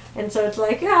armor. And so it's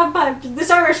yeah, but this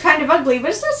armor's kind of ugly,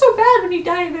 but it's not so bad when you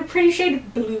dye it a pretty shade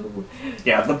of blue.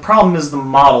 Yeah, the problem is the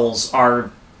models are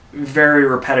very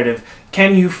repetitive.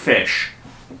 Can you fish?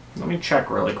 Let me check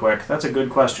really quick. That's a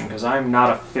good question, because I'm not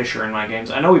a fisher in my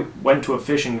games. I know we went to a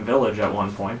fishing village at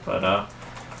one point, but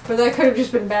But that could have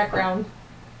just been background.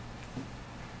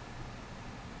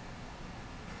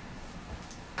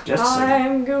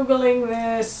 I'm Googling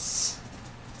this.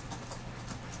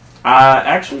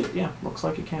 Actually, yeah, looks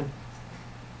like you can.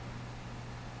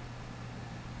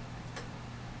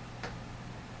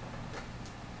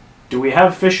 Do we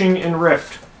have fishing in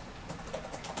Rift?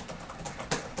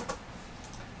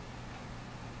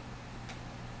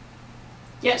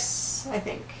 Yes, I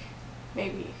think.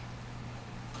 Maybe.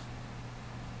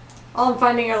 All I'm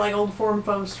finding are old forum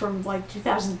posts from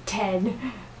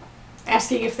 2010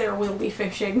 asking if there will be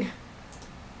fishing.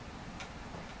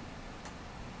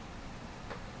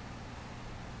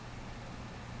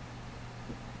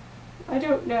 I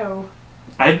don't know.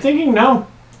 I'm thinking no.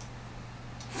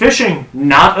 Fishing,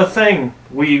 not a thing.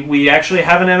 We actually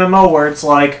have an MMO where it's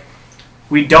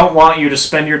We don't want you to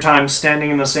spend your time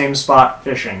standing in the same spot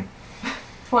fishing.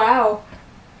 Wow.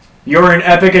 You're an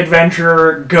epic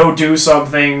adventurer, go do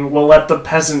something, we'll let the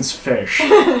peasants fish.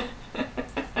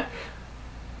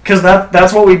 Because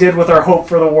that's what we did with our Hope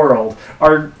for the World.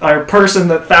 Our person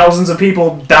that thousands of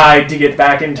people died to get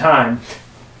back in time.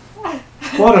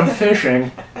 Let them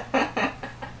fishing.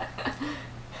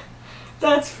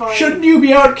 That's funny. Shouldn't you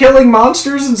be out killing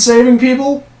monsters and saving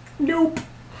people? Nope.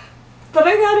 But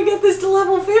I gotta get this to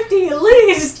level 50 at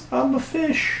least. I'm a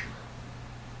fish.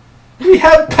 We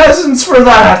have peasants for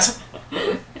that.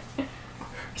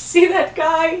 See that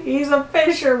guy? He's a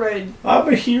fisherman. I'm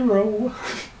a hero.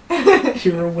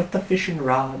 Hero with the fishing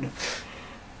rod.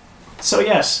 So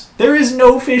yes, there is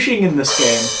no fishing in this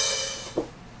game.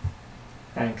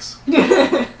 Thanks.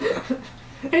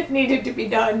 It needed to be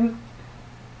done.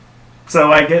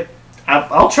 So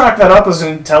I'll chalk that up as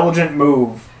an intelligent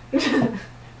move.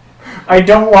 I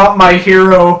don't want my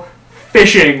hero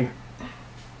fishing.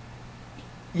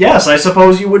 Yes, I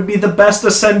suppose you would be the best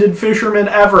ascended fisherman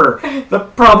ever. The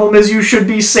problem is you should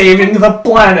be saving the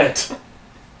planet.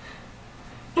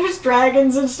 There's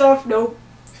dragons and stuff. Nope.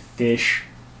 Fish.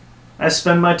 I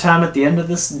spend my time at the end of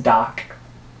this dock.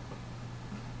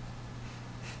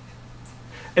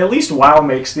 At least WoW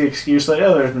makes the excuse that,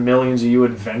 oh, there's millions of you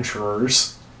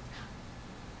adventurers.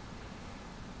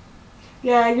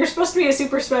 Yeah, you're supposed to be a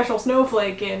super special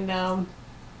snowflake in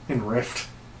Rift.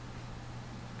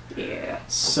 Yeah.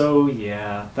 So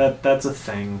yeah, that's a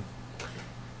thing.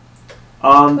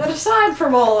 But aside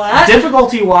from all that,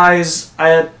 difficulty-wise,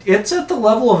 it's at the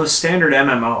level of a standard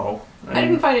MMO. I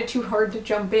didn't find it too hard to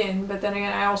jump in, but then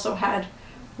again, I also had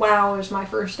WoW as my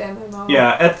first MMO.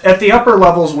 Yeah, at the upper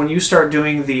levels, when you start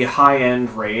doing the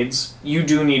high-end raids, you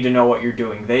do need to know what you're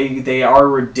doing. They are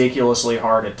ridiculously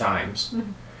hard at times.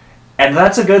 Mm-hmm. And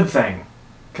that's a good thing.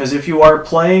 Because if you are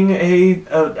playing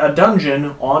a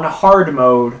dungeon on hard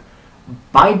mode,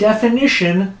 by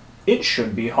definition, it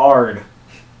should be hard.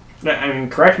 I mean,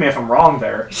 correct me if I'm wrong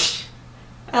there.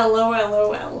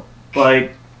 LOLOL.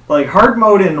 Like hard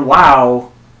mode in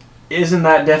WoW isn't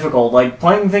that difficult. Like,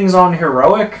 playing things on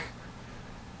heroic,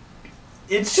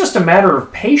 it's just a matter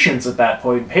of patience at that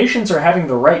point. Patience or having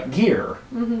the right gear.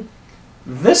 Mm-hmm.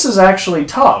 This is actually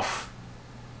tough.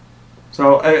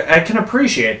 So I can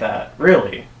appreciate that,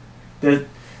 really.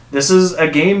 This is a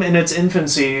game in its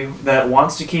infancy that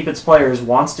wants to keep its players,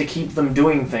 wants to keep them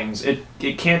doing things. It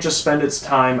can't just spend its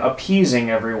time appeasing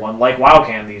everyone like WoW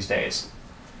can these days.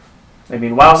 I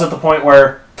mean, WoW's at the point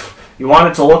where you want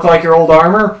it to look like your old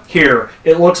armor? Here,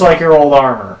 it looks like your old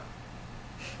armor.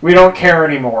 We don't care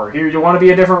anymore. Here, you want to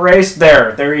be a different race?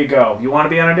 There you go. You want to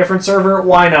be on a different server?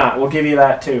 Why not? We'll give you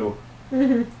that too.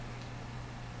 Mm-hmm.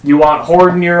 You want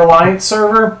Horde in your Alliance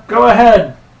server? Go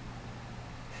ahead.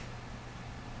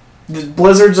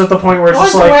 Blizzard's at the point where it's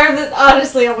just like...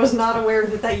 Honestly, I was not aware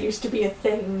that used to be a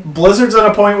thing. Blizzard's at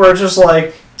a point where it's just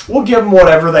like, we'll give them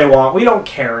whatever they want. We don't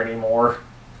care anymore.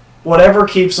 Whatever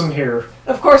keeps them here.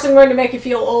 Of course, I'm going to make you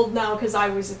feel old now because I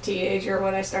was a teenager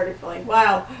when I started playing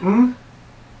WoW.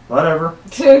 Whatever.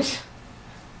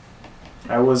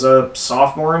 I was a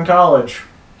sophomore in college.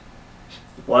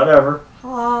 Whatever.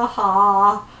 Ha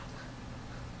ha.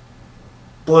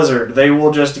 Blizzard, they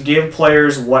will just give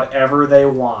players whatever they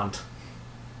want.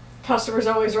 Customer's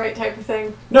always right type of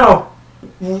thing. No.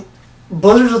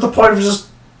 Blizzard's at the point of just,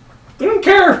 they don't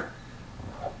care.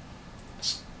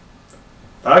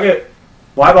 Fuck it.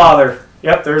 Why bother?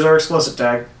 Yep, there's our explicit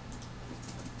tag.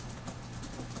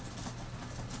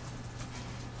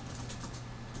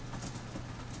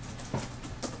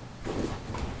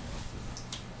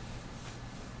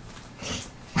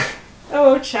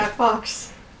 Oh, chat box.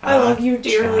 I love you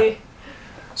dearly. Chat.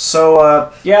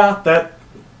 So, yeah,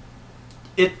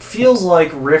 it feels like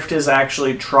Rift is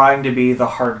actually trying to be the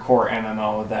hardcore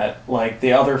MMO that, like,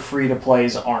 the other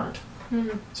free-to-plays aren't.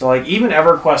 Mm-hmm. So, like, even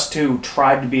EverQuest 2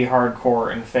 tried to be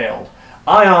hardcore and failed.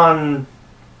 Ion...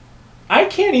 I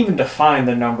can't even define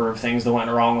the number of things that went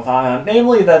wrong with Ion.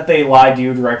 Namely that they lied to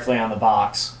you directly on the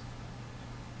box.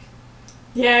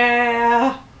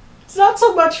 Yeah... It's not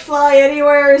so much fly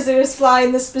anywhere as it is fly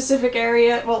in this specific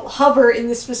area. Well, hover in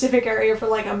this specific area for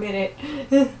like a minute.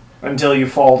 Until you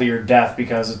fall to your death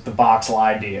because the box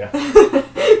lied to you.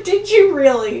 Did you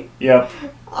really? Yep.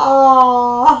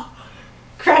 Aww.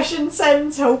 Crescent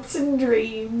sends hopes and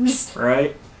dreams.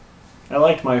 Right? I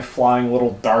liked my flying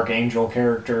little Dark Angel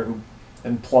character who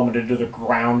then plummeted to the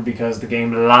ground because the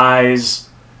game lies.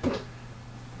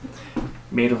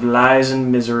 Made of lies and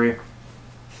misery.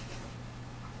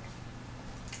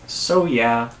 So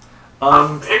yeah,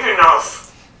 big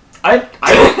enough.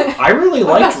 I really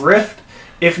liked Rift.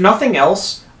 If nothing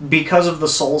else, because of the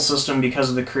soul system, because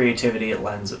of the creativity it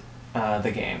lends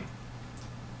the game.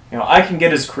 You know, I can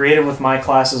get as creative with my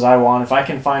class as I want. If I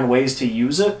can find ways to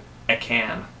use it, I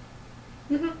can.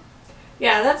 Mm-hmm.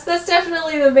 Yeah, that's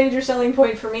definitely the major selling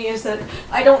point for me, is that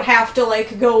I don't have to,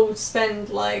 like, go spend,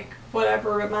 like,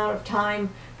 whatever amount of time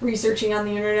researching on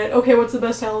the internet. Okay, what's the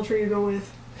best talent tree to go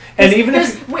with? And even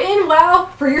if in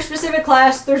WoW, for your specific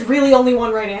class, there's really only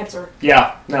one right answer.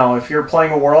 Yeah, no, if you're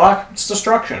playing a warlock, it's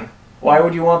destruction. Why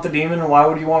would you want the demon, and why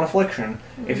would you want affliction?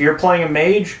 If you're playing a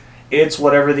mage, it's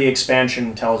whatever the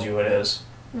expansion tells you it is.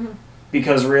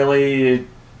 Because really,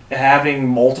 having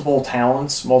multiple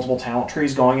talents, multiple talent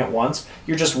trees going at once,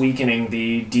 you're just weakening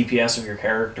the DPS of your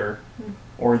character,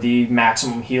 or the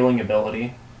maximum healing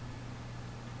ability.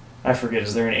 I forget,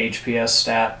 is there an HPS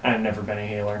stat? I've never been a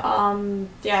healer.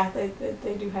 Yeah,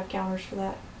 they do have counters for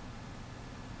that.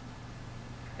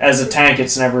 As a tank,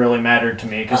 it's never really mattered to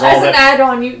me, because as an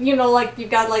add-on, you know, like, you've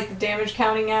got, like, the damage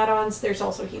counting add-ons, there's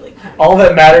also healing counting. All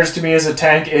that matters to me as a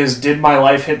tank is, did my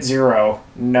life hit 0?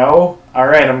 No?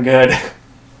 Alright, I'm good.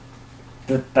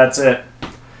 That's it.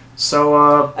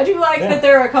 So, I do like that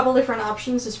there are a couple different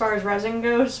options as far as resin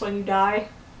goes when you die.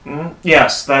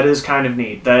 Yes, that is kind of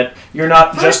neat. That you're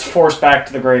not just forced back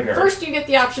to the graveyard. First, you get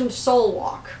the option Soul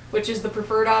Walk, which is the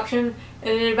preferred option,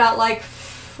 and in about, like,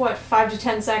 what, 5 to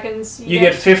 10 seconds? You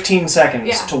get 15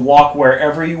 seconds to walk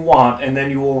wherever you want, and then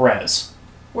you will res.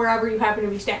 Wherever you happen to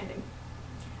be standing.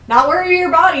 Not wherever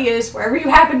your body is, wherever you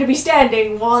happen to be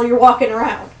standing while you're walking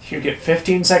around. You get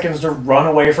 15 seconds to run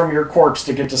away from your corpse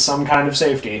to get to some kind of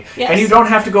safety. Yes. And you don't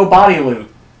have to go body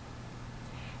loot.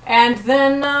 And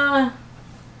then,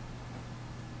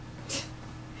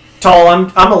 Tall,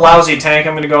 I'm a lousy tank.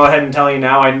 I'm going to go ahead and tell you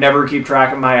now. I never keep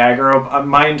track of my aggro.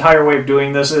 My entire way of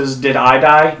doing this is, did I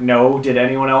die? No. Did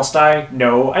anyone else die?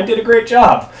 No. I did a great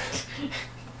job.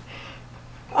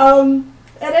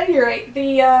 At any rate,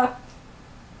 the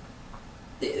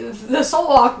Soul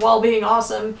Walk, while being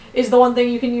awesome, is the one thing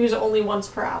you can use only once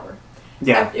per hour.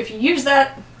 Yeah. If you use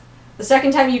that, the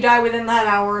second time you die within that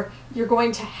hour, you're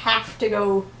going to have to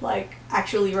go, like,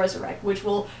 actually resurrect, which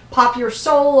will pop your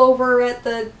soul over at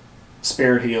the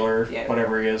Spirit healer,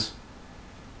 whatever he is.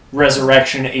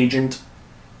 Resurrection agent.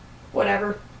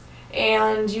 Whatever.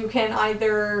 And you can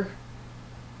either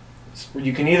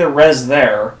res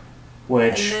there,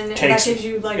 which and then takes that gives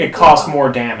you, like, it costs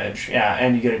more damage,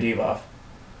 and you get a debuff.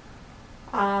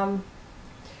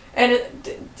 And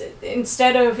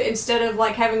instead of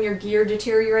like having your gear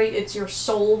deteriorate, it's your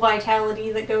soul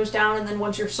vitality that goes down, and then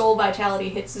once your soul vitality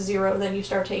hits 0, then you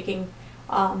start taking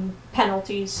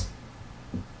penalties.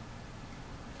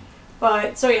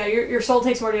 But so yeah, your soul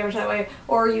takes more damage that way,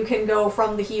 or you can go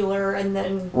from the healer and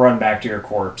then run back to your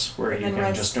corpse where you can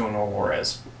res. just do a normal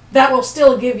res. That will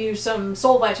still give you some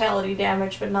soul vitality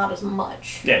damage, but not as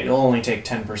much. Yeah, you'll only take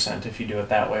 10% if you do it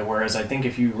that way, whereas I think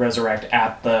if you resurrect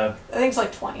at the... I think it's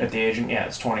like 20. At the agent, yeah,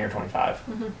 it's 20 or 25.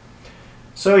 Mm-hmm.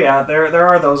 So yeah, there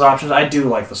are those options. I do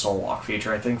like the Soul Walk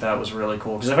feature. I think that was really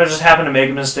cool, because if I just happen to make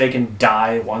a mistake and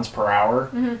die once per hour,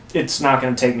 it's not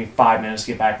going to take me 5 minutes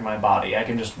to get back to my body. I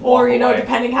can just walk Or, you know, away.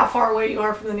 depending how far away you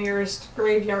are from the nearest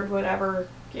graveyard, whatever,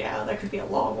 yeah, that could be a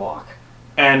long walk.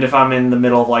 And if I'm in the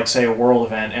middle of, like, say, a world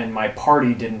event and my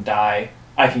party didn't die,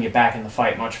 I can get back in the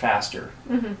fight much faster.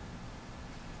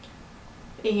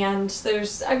 And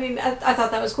there's, I mean, I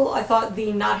thought that was cool. I thought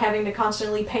the not having to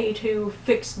constantly pay to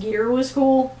fix gear was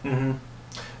cool.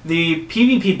 The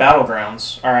PvP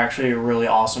Battlegrounds are actually a really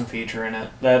awesome feature in it.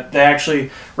 That they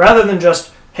actually, rather than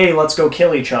just, hey, let's go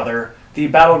kill each other, the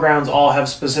Battlegrounds all have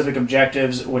specific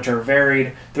objectives which are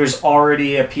varied. There's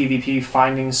already a PvP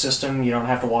finding system. You don't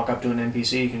have to walk up to an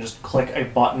NPC. You can just click a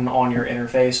button on your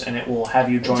interface and it will have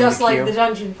you join the queue. Just like the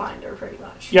Dungeon Finder, pretty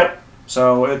much. Yep.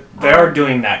 So they are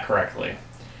doing that correctly.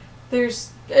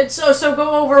 So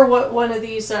go over what one of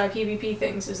these PvP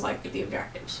things is like with the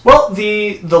objectives. Well,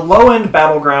 the low-end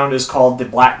battleground is called the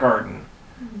Black Garden,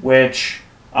 which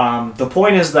the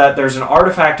point is that there's an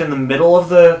artifact in the middle of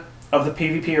the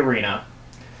PvP arena,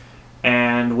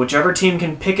 and whichever team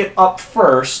can pick it up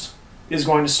first is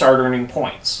going to start earning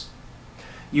points.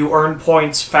 You earn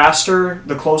points faster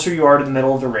the closer you are to the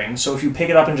middle of the ring. So if you pick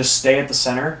it up and just stay at the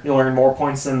center, you'll earn more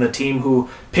points than the team who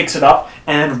picks it up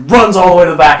and runs all the way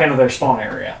to the back end of their spawn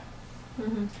area.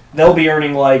 They'll be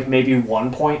earning like maybe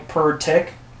 1 point per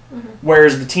tick,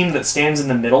 whereas the team that stands in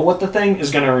the middle with the thing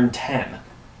is going to earn 10.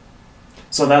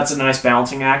 So that's a nice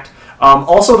balancing act.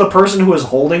 Also, the person who is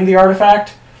holding the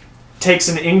artifact takes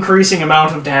an increasing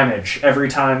amount of damage every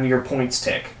time your points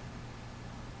tick.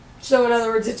 So in other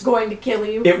words, it's going to kill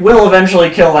you. It will eventually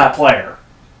kill that player.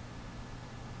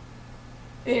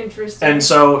 Interesting. And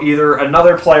so either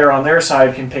another player on their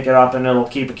side can pick it up and it'll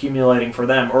keep accumulating for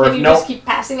them, or can if you just keep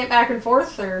passing it back and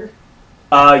forth, or?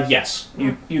 Yes,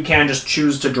 you can just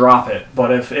choose to drop it,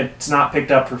 but if it's not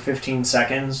picked up for 15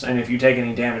 seconds, and if you take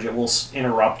any damage, it will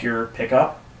interrupt your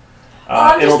pickup.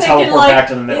 It'll teleport back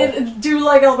to the middle. Do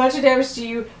like a bunch of damage to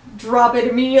you, drop it,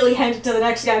 immediately hand it to the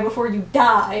next guy before you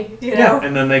die. You know? Yeah,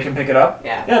 and then they can pick it up.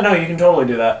 Yeah. Yeah, no, you can totally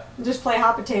do that. Just play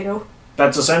hot potato.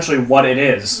 That's essentially what it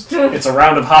is. It's a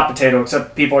round of hot potato,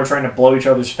 except people are trying to blow each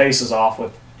other's faces off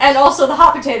with. And also, the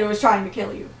hot potato is trying to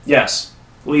kill you. Yes,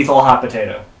 lethal hot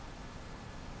potato.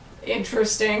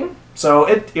 Interesting. So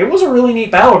it was a really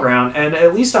neat battleground, and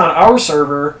at least on our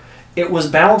server, it was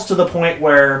balanced to the point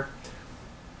where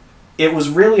it was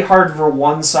really hard for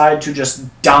one side to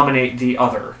just dominate the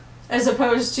other. As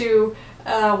opposed to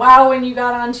WoW, when you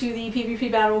got onto the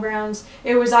PvP battlegrounds,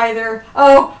 it was either,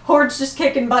 oh, Horde's just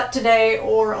kicking butt today,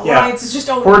 or Alliance is just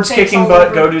over. Horde's kicking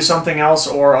butt, go do something else,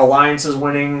 or Alliance is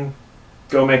winning,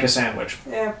 go make a sandwich.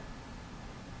 Yeah.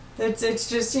 It's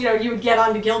just, you know, you would get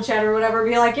onto guild chat or whatever,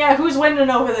 be like, yeah, who's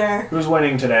winning over there? Who's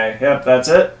winning today? Yep, that's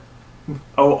it.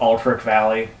 Oh, Altric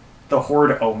Valley. The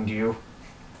Horde owned you.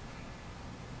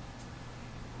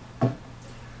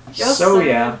 Just so saying.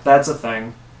 yeah, that's a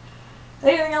thing.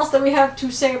 Anything else that we have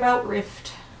to say about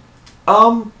Rift?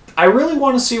 I really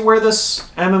want to see where this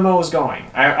MMO is going.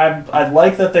 I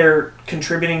like that they're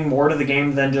contributing more to the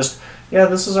game than just, yeah,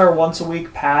 this is our once a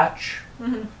week patch.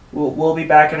 Mm-hmm. We'll be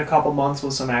back in a couple months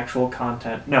with some actual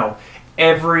content. No,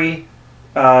 every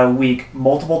week,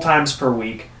 multiple times per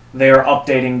week, they are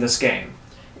updating this game.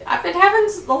 I've been having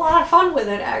a lot of fun with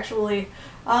it, actually.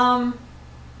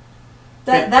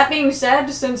 That being said,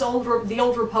 since the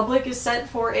Old Republic is set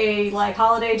for a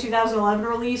holiday 2011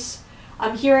 release,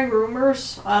 I'm hearing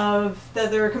rumors that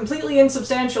they're completely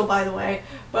insubstantial, by the way.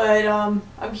 But I'm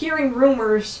hearing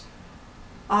rumors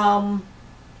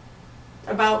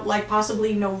about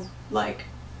possibly November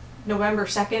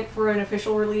 2nd for an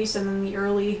official release, and then the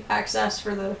early access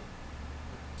for the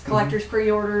collector's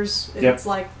pre-orders. It's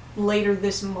later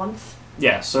this month.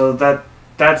 Yeah, so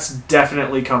that's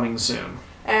definitely coming soon.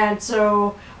 And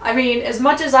so, I mean, as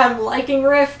much as I'm liking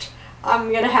Rift,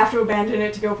 I'm gonna have to abandon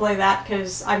it to go play that,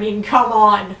 because, I mean, come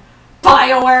on!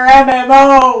 BioWare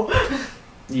MMO!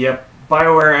 Yep,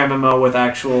 BioWare MMO with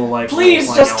actual,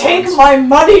 Please, just take elements. my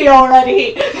money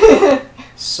already!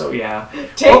 So, yeah.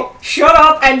 Shut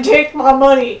up and take my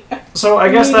money! So,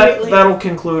 I guess that'll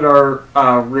conclude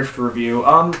our Rift review.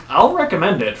 I'll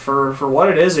recommend it for what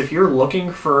it is. If you're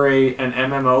looking for an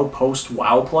MMO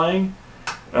post-WoW playing,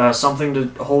 something to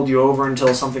hold you over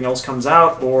until something else comes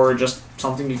out, or just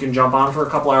something you can jump on for a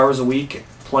couple hours a week,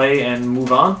 play, and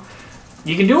move on.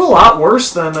 You can do a lot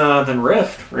worse than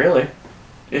Rift, really.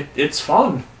 It's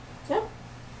fun. Yep.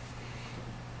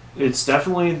 It's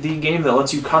definitely the game that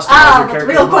lets you customize your character. The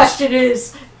real question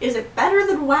is it better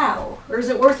than WoW? Or is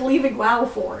it worth leaving WoW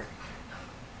for?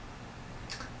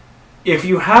 If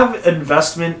you have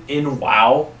investment in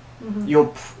WoW,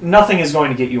 nothing is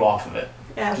going to get you off of it.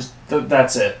 Yeah. Just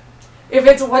that's it. If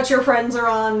it's what your friends are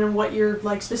on and what your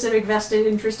specific vested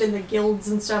interest in the guilds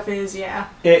and stuff is, yeah.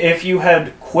 If you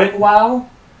had quit WoW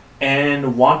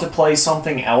and want to play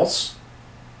something else,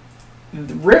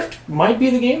 Rift might be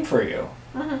the game for you.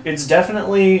 It's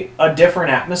definitely a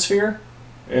different atmosphere.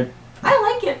 I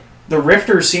like it. The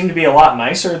Rifters seem to be a lot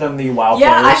nicer than the WoW players.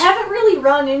 Yeah, I haven't really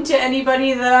run into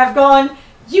anybody that I've gone,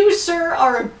 you, sir,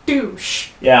 are a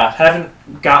douche. Yeah,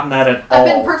 haven't gotten that at all. I've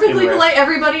been perfectly polite.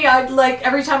 Everybody,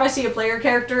 every time I see a player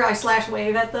character, I slash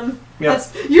wave at them. Yep.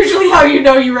 That's usually how you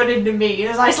know you run into me,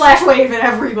 is I slash wave at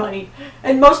everybody.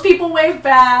 And most people wave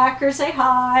back or say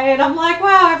hi, and I'm like,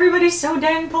 wow, everybody's so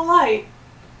dang polite.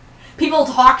 People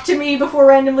talk to me before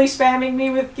randomly spamming me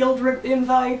with guild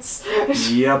invites.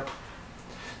 Yep.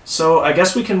 So I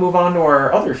guess we can move on to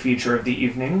our other feature of the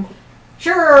evening.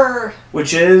 Sure.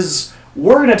 Which is,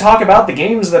 we're going to talk about the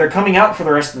games that are coming out for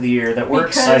the rest of the year that we're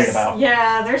excited about.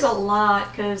 Yeah, there's a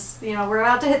lot, because, we're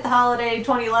about to hit the holiday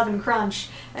 2011 crunch.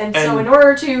 And so in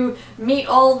order to meet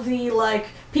all the,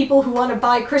 people who want to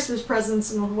buy Christmas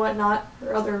presents and whatnot,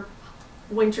 or other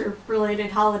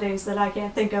winter-related holidays that I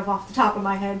can't think of off the top of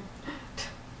my head.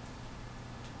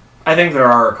 I think there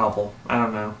are a couple. I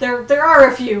don't know. There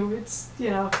are a few. It's,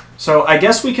 So I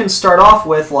guess we can start off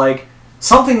with,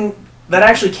 something that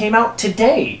actually came out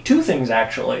today. Two things,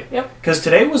 actually. Yep. Because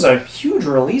today was a huge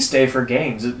release day for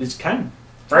games. It's kind of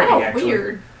frightening, actually.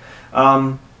 Weird.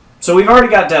 So we've already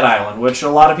got Dead Island, which a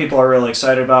lot of people are really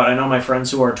excited about. I know my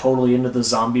friends who are totally into the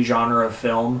zombie genre of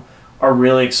film are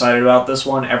really excited about this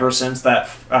one ever since that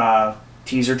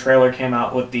teaser trailer came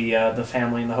out with the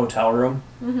family in the hotel room.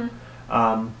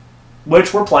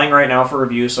 which we're playing right now for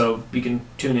review, so you can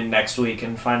tune in next week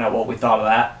and find out what we thought of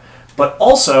that. But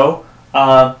also,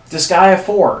 Disgaea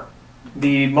 4,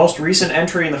 the most recent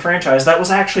entry in the franchise that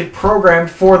was actually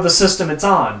programmed for the system it's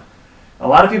on. A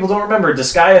lot of people don't remember,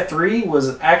 Disgaea 3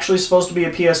 was actually supposed to be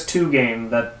a PS2 game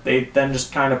that they then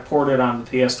just kind of ported on the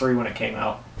PS3 when it came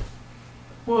out.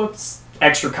 Whoops.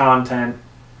 Extra content.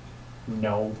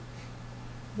 No.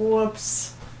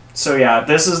 Whoops. So yeah,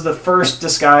 this is the first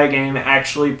Disgaea game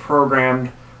actually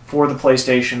programmed for the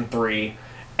PlayStation 3,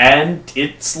 and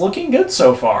it's looking good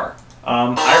so far.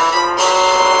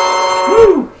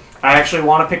 I actually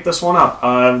want to pick this one up.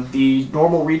 The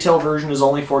normal retail version is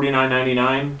only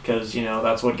 $49.99 because, you know,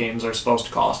 that's what games are supposed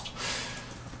to cost.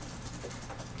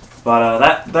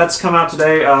 But that's come out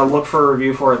today. Look for a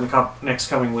review for it in the next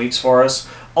coming weeks for us.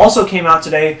 Also came out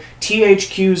today,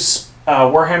 THQ's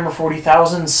Warhammer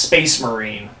 40,000 Space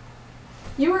Marine.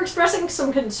 You were expressing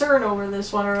some concern over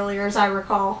this one earlier, as I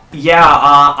recall.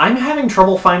 Yeah, I'm having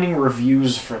trouble finding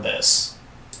reviews for this.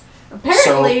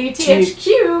 Apparently, so,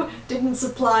 THQ didn't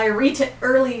supply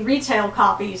early retail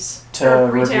copies. To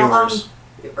reviewers.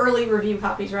 Early review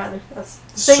copies, rather. That's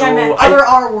the thing I meant. Other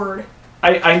R word.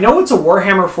 I know it's a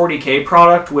Warhammer 40k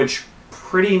product, which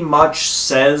pretty much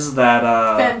says that...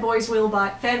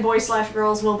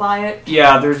 Fanboys/girls will buy it.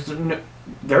 Yeah,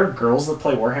 there are girls that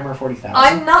play Warhammer 40,000?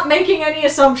 I'm not making any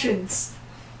assumptions.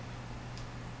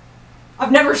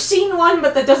 I've never seen one,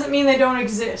 but that doesn't mean they don't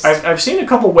exist. I've seen a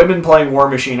couple women playing War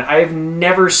Machine. I've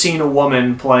never seen a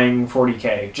woman playing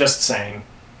 40k. Just saying.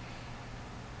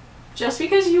 Just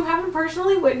because you haven't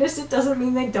personally witnessed it doesn't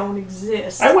mean they don't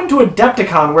exist. I went to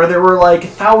Adepticon where there were like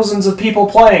thousands of people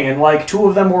playing, and like 2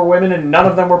 of them were women and none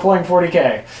of them were playing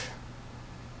 40k.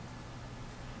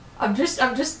 I'm just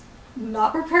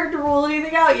not prepared to rule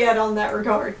anything out yet on that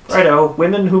regard. Righto,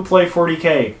 women who play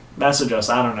 40k. Message us,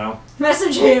 I don't know.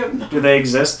 Message him! Do they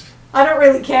exist? I don't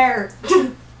really care.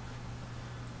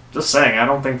 Just saying, I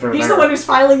don't think they're there. He's the one who's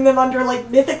filing them under, like,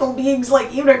 mythical beings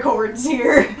like unicorns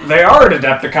here. They are at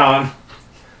Adepticon.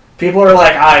 People are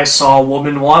like, I saw a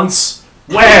woman once.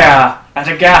 Where? At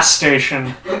a gas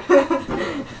station.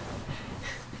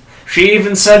 She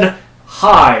even said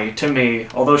hi to me,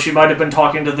 although she might have been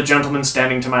talking to the gentleman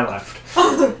standing to my left.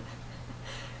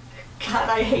 God,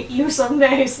 I hate you some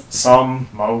days. Some,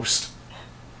 most.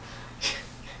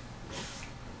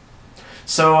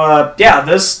 So, yeah,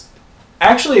 this...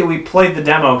 Actually, we played the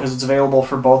demo because it's available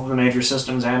for both of the major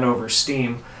systems and over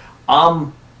Steam.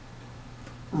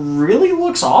 Really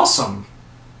looks awesome.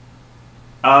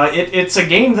 It's a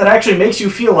game that actually makes you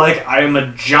feel like I am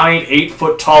a giant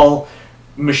 8-foot-tall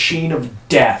machine of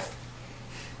death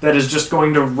that is just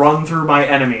going to run through my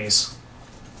enemies.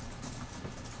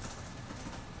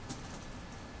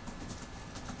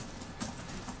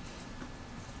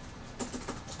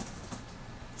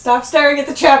 Stop staring at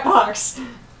the chat box.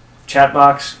 Chat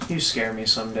box, you scare me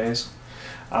some days.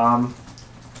 I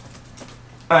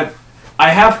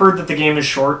have heard that the game is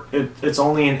short. It's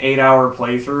only an 8-hour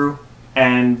playthrough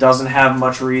and doesn't have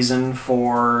much reason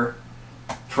for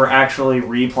actually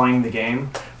replaying the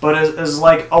game. But as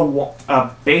like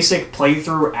a basic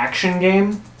playthrough action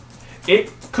game,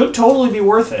 it could totally be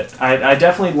worth it. I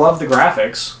definitely love the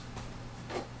graphics.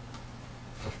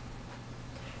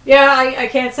 Yeah, I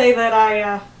can't say that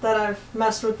I've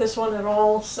messed with this one at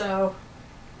all, so...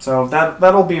 So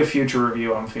that'll be a future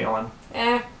review, I'm feeling.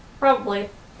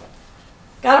 Probably.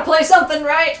 Gotta play something,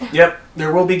 right? Yep,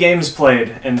 there will be games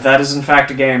played, and that is in fact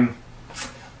a game.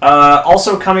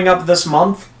 Also coming up this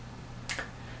month,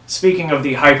 speaking of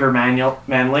the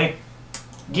hyper-manly,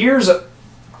 Gears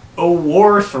O'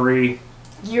 War 3.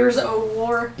 Gears O'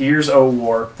 War? Gears O'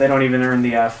 War. They don't even earn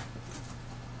the F.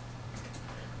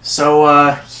 So,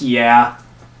 yeah.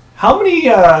 How many,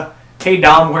 hey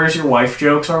Dom, where's your wife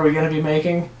jokes are we going to be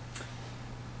making?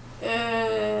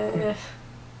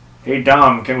 Hey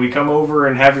Dom, can we come over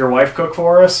and have your wife cook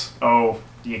for us? Oh,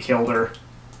 you killed her.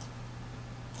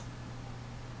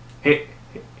 Hey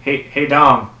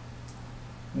Dom,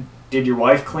 did your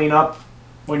wife clean up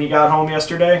when you got home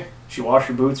yesterday? She washed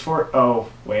your boots for it? Oh,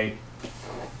 wait.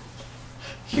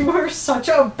 You are such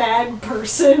a bad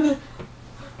person.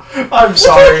 I'm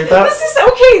sorry.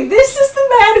 This is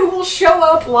the man who will show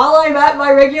up while I'm at my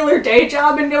regular day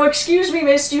job and go, "Excuse me,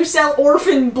 miss, you sell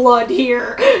orphan blood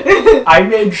here." I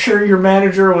made sure your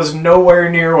manager was nowhere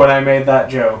near when I made that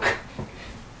joke.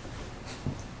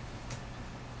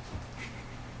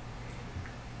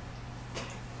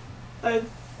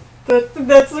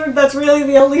 That's really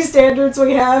the only standards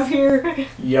we have here.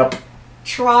 Yep.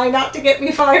 Try not to get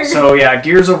me fired. So yeah,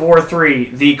 Gears of War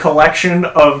 3, the collection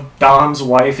of Dom's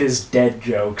wife is dead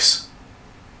jokes.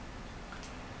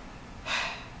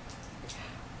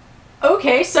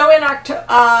 Okay, so in we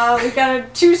got a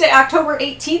Tuesday, October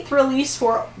 18th release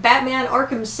for Batman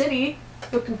Arkham City.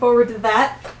 Looking forward to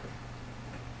that.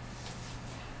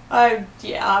 I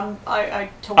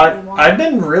totally want it. I've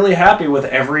been really happy with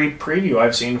every preview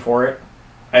I've seen for it.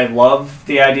 I love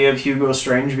the idea of Hugo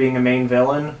Strange being a main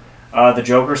villain. The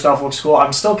Joker stuff looks cool.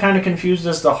 I'm still kind of confused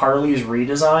as to Harley's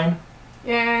redesign.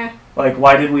 Yeah. Like,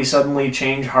 why did we suddenly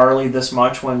change Harley this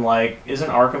much when, like, isn't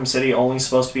Arkham City only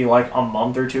supposed to be, like, a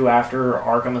month or two after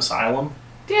Arkham Asylum?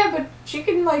 Yeah, but she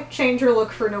can, like, change her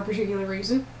look for no particular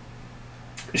reason.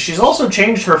 She's also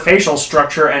changed her facial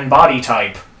structure and body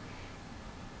type.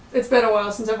 It's been a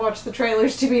while since I've watched the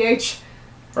trailers, TBH.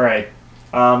 Right.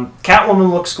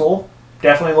 Catwoman looks cool.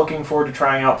 Definitely looking forward to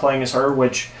trying out playing as her,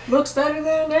 which... Looks better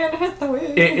than Anne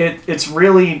Hathaway. It's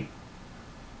really...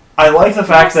 I like the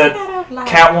fact that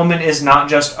Catwoman is not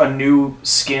just a new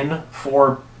skin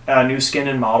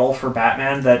and model for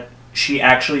Batman, that she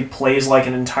actually plays like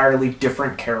an entirely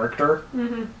different character.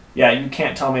 Mm-hmm. Yeah, you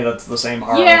can't tell me that's the same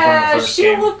Harley from the first game.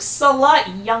 Yeah, she looks a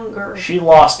lot younger. She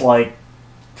lost like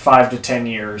 5 to 10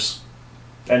 years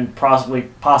and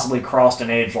possibly crossed an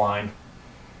age line.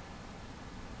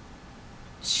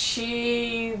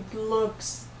 She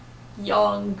looks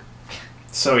young.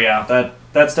 So yeah,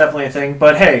 that's definitely a thing.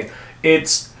 But hey,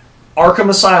 it's Arkham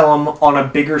Asylum on a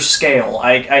bigger scale.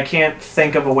 I can't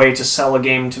think of a way to sell a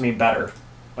game to me better.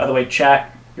 By the way,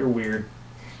 chat, you're weird.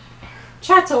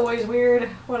 Chat's always weird.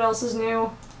 What else is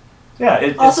new?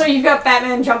 Yeah. Also, you've got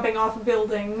Batman jumping off of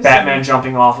buildings. Batman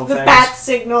jumping off of the things. The bat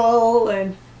signal,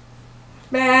 and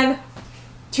man,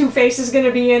 Two-Face is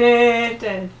gonna be in it,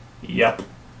 and yep.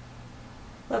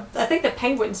 I think the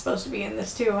Penguin's supposed to be in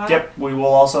this too, huh? Yep, we will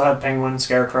also have Penguin,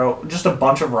 Scarecrow, just a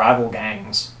bunch of rival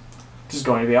gangs. Which is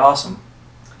going to be awesome.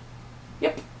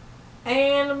 Yep.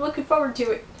 And I'm looking forward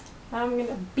to it. I'm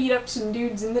gonna beat up some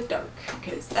dudes in the dark,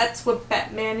 because that's what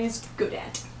Batman is good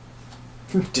at.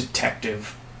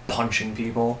 Detective. Punching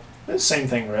people. The same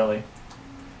thing, really.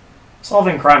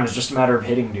 Solving crime is just a matter of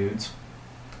hitting dudes.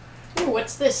 Ooh,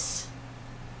 what's this?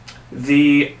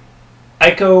 The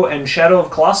Ico and Shadow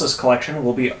of Colossus collection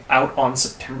will be out on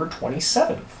September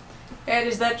 27th. And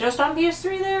is that just on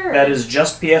PS3 there? Or? That is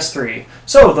just PS3.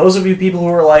 So, those of you people who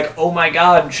are like, oh my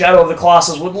god, Shadow of the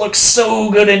Colossus would look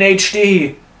so good in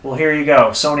HD, well, here you go.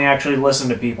 Sony actually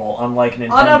listened to people, unlike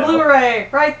Nintendo. On a Blu-ray,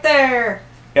 right there!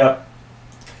 Yep.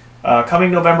 Coming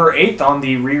November 8th on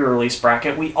the re-release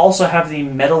bracket, we also have the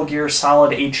Metal Gear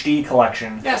Solid HD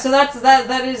collection. Yeah, so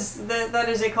that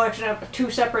is a collection of two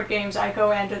separate games,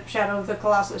 Ico and Shadow of the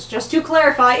Colossus. Just to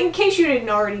clarify, in case you didn't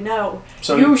already know.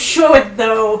 So you should,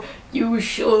 though. You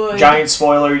should. Giant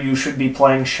spoiler, you should be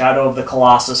playing Shadow of the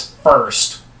Colossus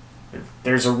first.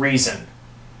 There's a reason.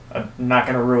 I'm not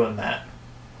going to ruin that.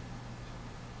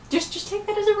 Just take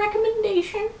that as a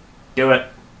recommendation. Do it.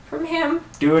 From him.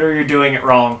 Do it or you're doing it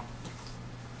wrong.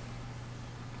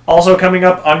 Also coming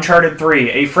up, Uncharted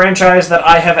 3, a franchise that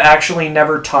I have actually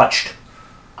never touched.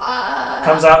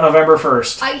 Comes out November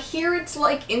 1st. I hear it's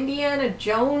like Indiana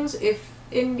Jones if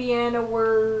Indiana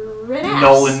were an ass.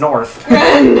 Nolan North.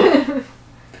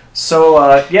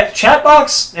 So, yeah,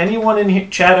 Chatbox, anyone in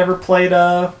chat ever played,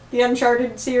 the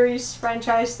Uncharted series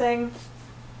franchise thing?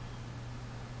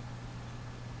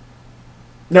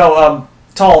 No,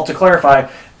 Tall, to clarify,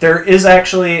 there's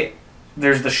the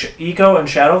Ico and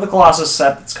Shadow of the Colossus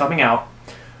set that's coming out,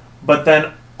 but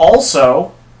then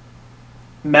also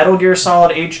Metal Gear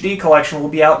Solid HD collection will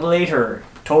be out later.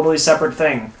 Totally separate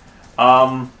thing.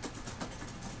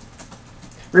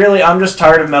 Really, I'm just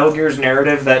tired of Metal Gear's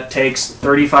narrative that takes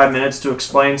 35 minutes to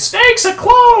explain Snake's a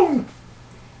clone!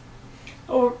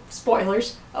 Or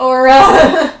spoilers. Or,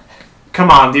 Come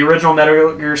on, the original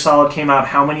Metal Gear Solid came out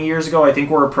how many years ago? I think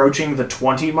we're approaching the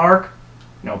 20 mark.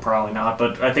 No, probably not,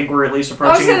 but I think we're at least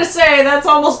approaching... I was going to say, that's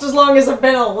almost as long as I've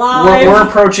been alive. We're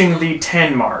approaching the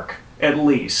 10 mark, at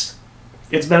least.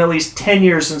 It's been at least 10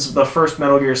 years since the first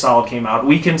Metal Gear Solid came out.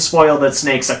 We can spoil that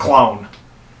Snake's a clone.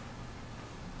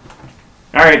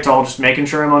 Alright, Tall, just making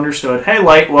sure I'm understood. Hey,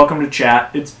 Light, welcome to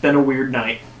chat. It's been a weird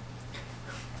night.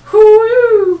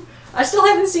 Whoo! I still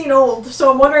haven't seen Old,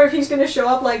 so I'm wondering if he's going to show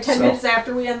up like 10 minutes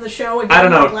after we end the show again. I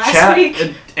don't know. Like last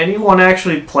week. Anyone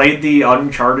actually played the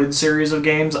Uncharted series of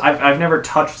games? I've never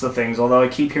touched the things, although I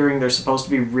keep hearing they're supposed to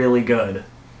be really good.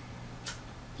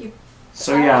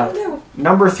 So yeah,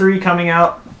 number 3 coming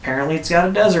out. Apparently it's got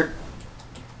a desert.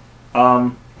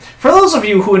 For those of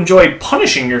you who enjoy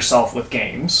punishing yourself with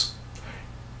games,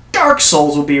 Dark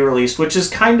Souls will be released, which is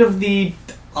kind of the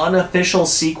unofficial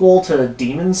sequel to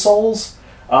Demon Souls.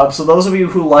 So those of you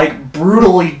who like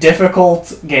brutally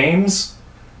difficult games,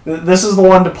 this is the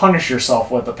one to punish yourself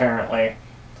with, apparently.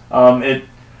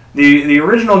 The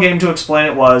original game, to explain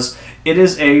it, was it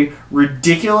is a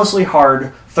ridiculously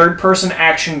hard third-person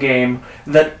action game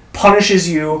that punishes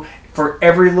you for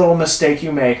every little mistake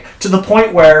you make, to the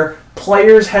point where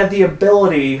players had the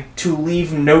ability to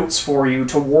leave notes for you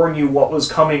to warn you what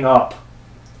was coming up.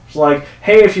 It's like,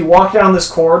 hey, if you walk down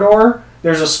this corridor,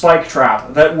 there's a spike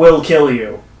trap that will kill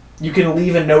you. You can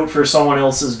leave a note for someone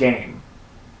else's game.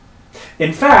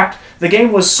 In fact, the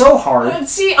game was so hard...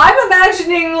 See, I'm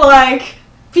imagining, like,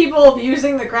 people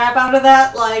abusing the crap out of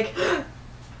that, like...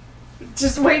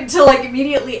 Just wait until, like,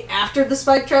 immediately after the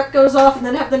spike trap goes off and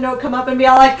then have the note come up and be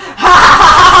all like, ha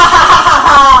ha ha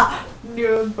ha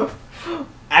ha ha!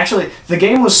 Actually, the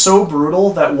game was so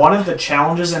brutal that one of the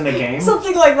challenges in the game...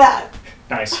 Something like that.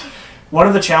 Nice. One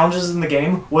of the challenges in the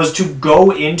game was to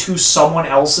go into someone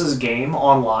else's game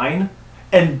online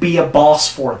and be a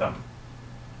boss for them.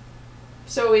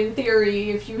 So in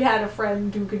theory, if you had a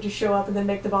friend who could just show up and then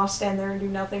make the boss stand there and do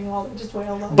nothing while they just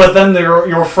wail on. But then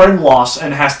your friend lost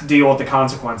and has to deal with the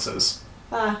consequences.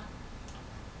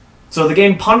 So the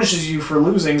game punishes you for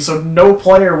losing, so no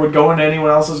player would go into anyone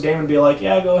else's game and be like,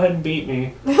 yeah, go ahead and beat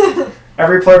me.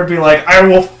 Every player would be like, I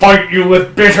will fight you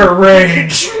with bitter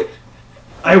rage.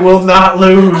 I will not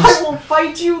lose. I will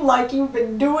fight you like you've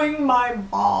been doing my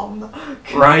mom.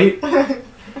 Right?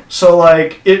 So,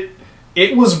 like,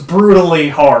 it was brutally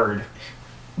hard.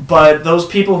 But those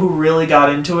people who really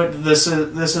got into it, this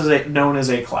is known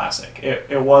as a classic.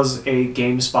 It was a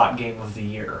GameSpot Game of the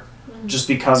Year, just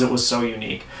because it was so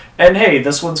unique. And hey,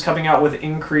 this one's coming out with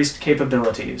increased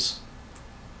capabilities.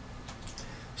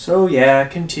 So yeah,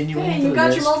 continuing. Hey, you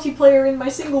got your multiplayer in my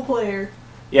single player.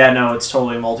 Yeah, no, it's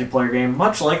totally a multiplayer game,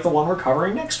 much like the one we're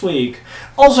covering next week.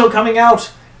 Also coming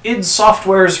out, id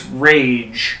Software's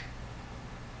Rage.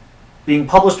 Being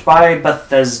published by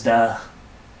Bethesda.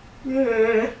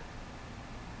 I'm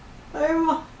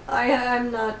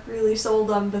not really sold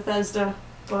on Bethesda,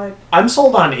 but... I'm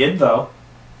sold on id, though.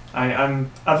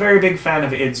 I'm a very big fan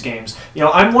of id's games. You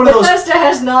know, I'm one of those... Bethesda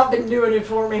has not been doing it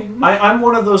for me. I'm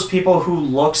one of those people who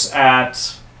looks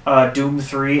at Doom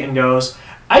 3 and goes,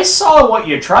 I saw what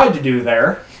you tried to do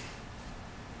there.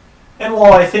 And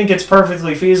while I think it's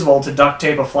perfectly feasible to duct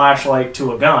tape a flashlight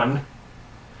to a gun,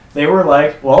 they were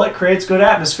like, well, it creates good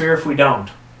atmosphere if we don't.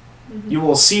 You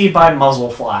will see by muzzle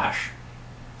flash.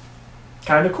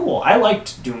 Kind of cool. I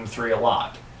liked Doom 3 a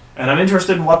lot. And I'm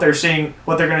interested in what they're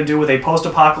going to do with a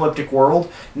post-apocalyptic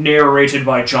world narrated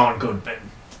by John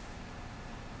Goodman.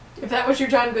 If that was your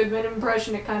John Goodman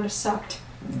impression, it kind of sucked.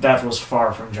 That was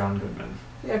far from John Goodman.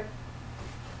 Yep.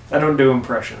 I don't do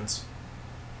impressions.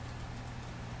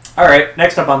 Alright,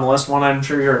 next up on the list, one I'm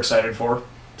sure you're excited for.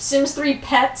 Sims 3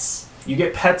 Pets. You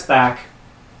get pets back.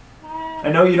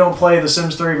 I know you don't play The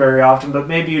Sims 3 very often, but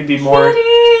maybe you'd be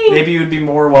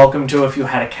more welcome to if you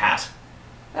had a cat.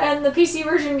 And the PC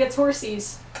version gets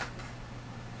horsies.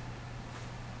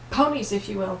 Ponies, if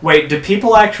you will. Wait, do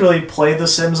people actually play The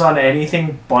Sims on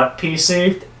anything but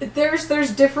PC?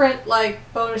 There's different like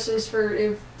bonuses for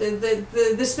if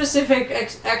the specific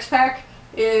X pack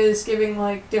is giving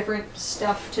like different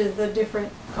stuff to the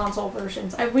different console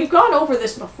versions. We've gone over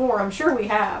this before. I'm sure we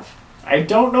have. I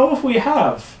don't know if we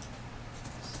have.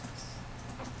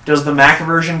 Does the Mac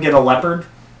version get a leopard?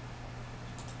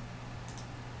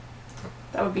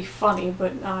 That would be funny,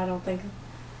 but no, I don't think.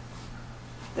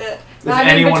 If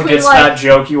anyone gets that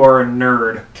joke, you are a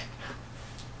nerd.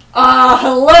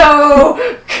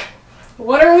 Hello!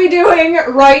 What are we doing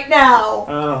right now?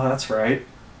 Oh, that's right.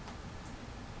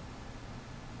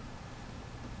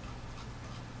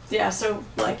 Yeah, so,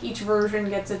 like, each version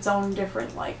gets its own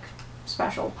different, like,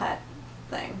 special pet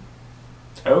thing.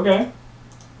 Okay.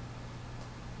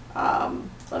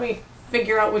 Let me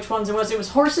figure out which ones it was. It was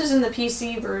horses in the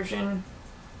PC version.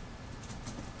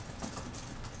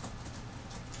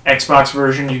 Xbox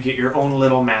version, you get your own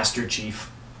little Master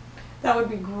Chief. That would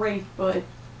be great, but...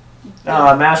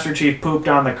 Master Chief pooped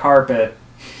on the carpet.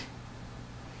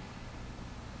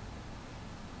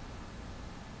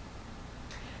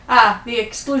 The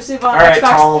exclusive on Xbox... Alright,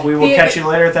 Tall, we will catch you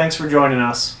later. Thanks for joining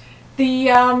us. The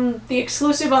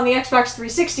exclusive on the Xbox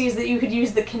 360 is that you could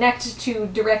use the Kinect to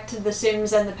direct the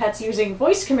Sims and the pets using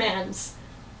voice commands.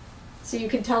 So you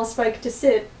can tell Spike to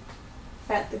sit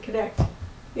at the Kinect.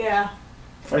 Yeah.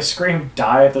 If I scream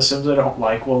die at the Sims I don't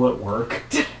like, will it work?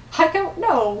 I don't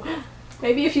know.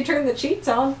 Maybe if you turn the cheats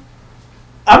on.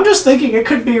 I'm just thinking it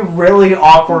could be really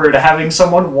awkward having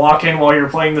someone walk in while you're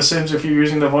playing The Sims if you're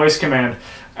using the voice command.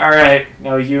 Alright,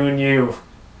 now you and you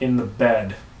in the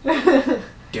bed.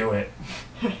 Do it.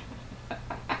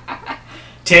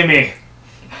 Timmy,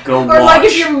 go watch. Or like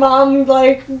if your mom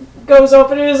like goes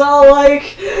open and is all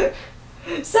like,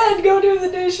 Sen, go do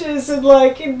the dishes, and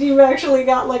like you actually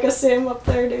got like a sim up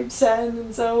there named Sen,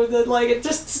 and so that like it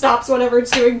just stops whatever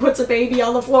it's doing, puts a baby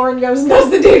on the floor, and goes and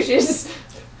does the dishes.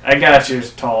 I got you,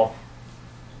 Tall.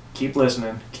 Keep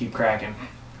listening. Keep cracking.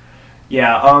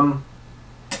 Yeah,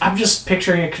 I'm just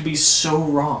picturing it could be so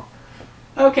wrong.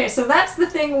 Okay, so that's the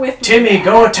thing with Timmy,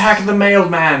 go attack the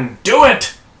mailman! Do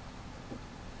it!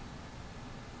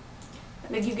 I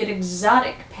think you get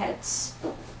exotic pets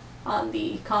on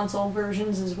the console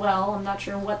versions as well. I'm not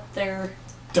sure what they're...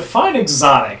 Define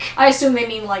exotic. I assume they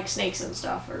mean like snakes and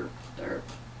stuff, or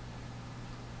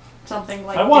something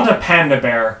like that. I want a panda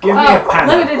bear. Give me a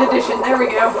panda. Limited edition, there we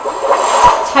go.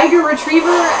 Tiger Retriever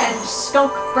and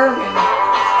Skunk Berman.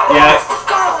 Yeah.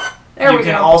 There we You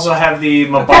can go. also have the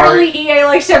Apparently Mabari... EA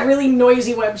likes to have really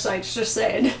noisy websites, just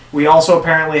saying. We also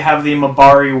apparently have the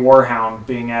Mabari Warhound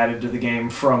being added to the game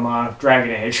from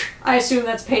Dragon Age. I assume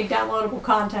that's paid downloadable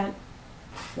content.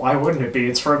 Why wouldn't it be?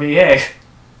 It's from EA.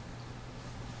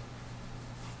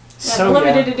 The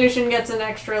limited edition gets an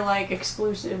extra, like,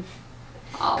 exclusive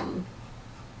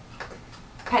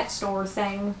pet store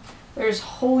thing. There's,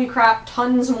 holy crap,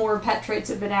 tons more pet traits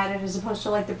have been added as opposed to,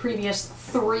 like, the previous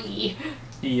 3.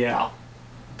 Yeah.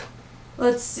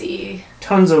 Let's see.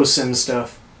 Tons of sim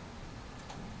stuff.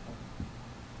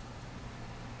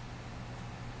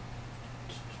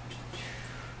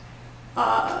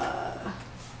 On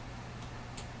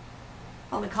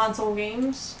the console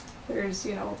games, there's,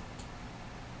 you know,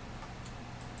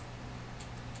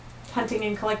 hunting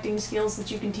and collecting skills that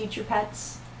you can teach your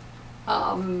pets.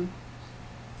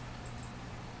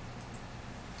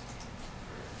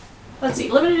 Let's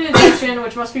see. Limited edition,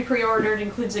 which must be pre-ordered,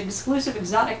 includes exclusive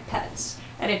exotic pets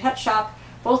and a pet shop,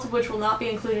 both of which will not be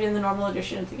included in the normal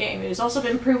edition of the game. It has also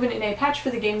been proven in a patch for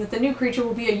the game that the new creature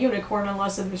will be a unicorn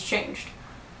unless it is changed.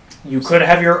 You could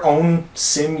have your own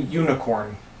sim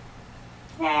unicorn.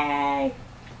 Yay!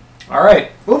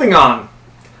 Alright, moving on.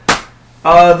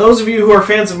 Those of you who are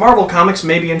fans of Marvel Comics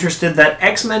may be interested that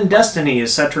X-Men Destiny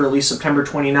is set to release September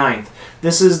 29th.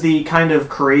 This is the kind of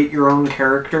create your own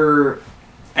character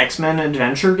X-Men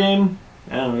adventure game.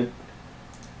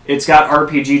 It's got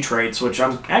RPG traits, which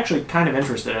I'm actually kind of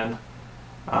interested in.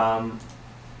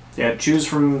 Yeah, choose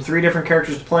from 3 different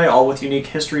characters to play, all with unique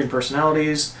history and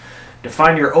personalities.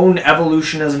 Define your own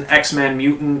evolution as an X-Men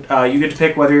mutant. You get to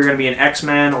pick whether you're going to be an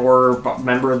X-Man or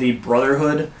member of the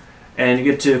Brotherhood. And you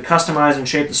get to customize and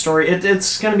shape the story.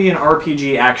 It's going to be an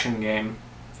RPG action game.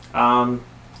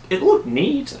 It looked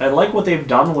neat. I like what they've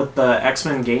done with the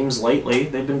X-Men games lately.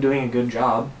 They've been doing a good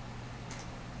job.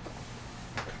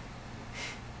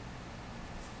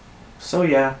 So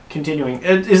yeah, continuing.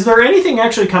 Is there anything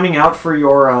actually coming out for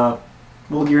your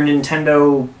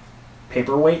Nintendo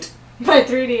Paperweight? My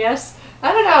 3DS.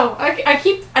 I don't know.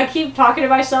 I keep talking to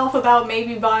myself about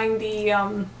maybe buying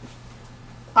the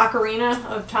Ocarina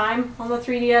of Time on the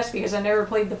 3DS because I never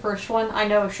played the first one. I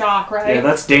know, shock, right? Yeah,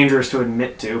 that's dangerous to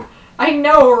admit to. I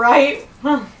know, right?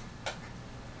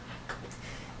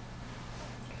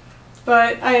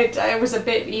 But I was a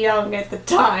bit young at the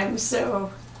time,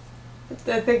 so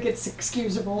I think it's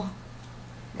excusable.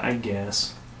 I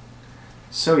guess.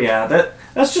 So yeah,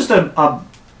 that's just a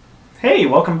hey,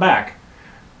 welcome back.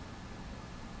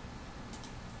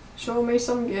 Show me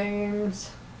some games.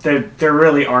 There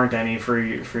really aren't any for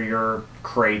your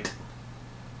crate.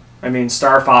 I mean,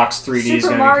 Star Fox 3D is going to be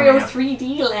Super coming Mario out.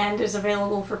 3D Land is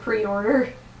available for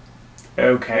pre-order.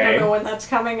 Okay. I don't know when that's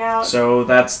coming out. So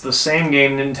that's the same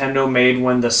game Nintendo made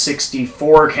when the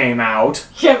 64 came out.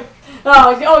 Yep.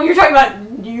 Oh, you're talking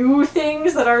about new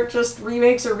things that aren't just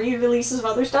remakes or re-releases of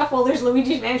other stuff? Well, there's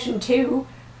Luigi's Mansion 2.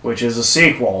 Which is a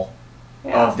sequel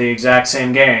Yeah. of the exact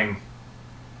same game.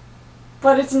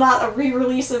 But it's not a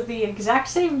re-release of the exact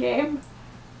same game.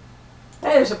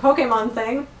 Hey, there's a Pokemon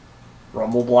thing.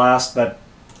 Rumble Blast, that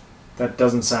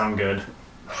doesn't sound good.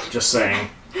 Just saying.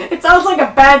 It sounds like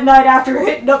a bad night after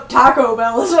hitting up Taco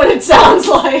Bell is what it sounds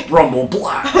like. Rumble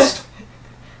Blast!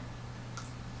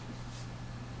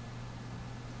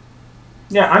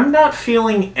 Yeah, I'm not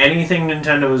feeling anything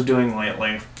Nintendo is doing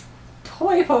lately.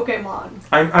 Toy Pokemon.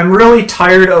 I'm really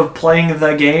tired of playing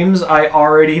the games I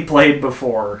already played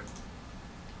before.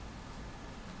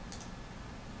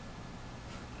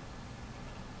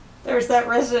 There's that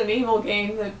Resident Evil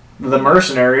game that... The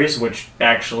Mercenaries, which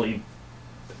actually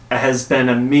has been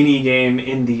a mini-game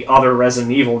in the other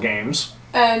Resident Evil games.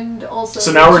 And also...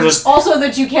 So now we're just... Also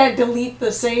that you can't delete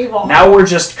the save on. Now we're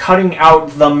just cutting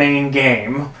out the main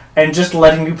game and just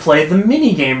letting you play the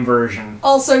mini-game version.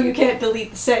 Also you can't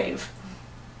delete the save.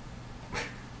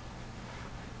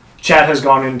 Chat has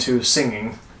gone into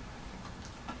singing.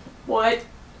 What?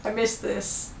 I missed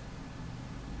this.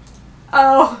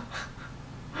 Oh.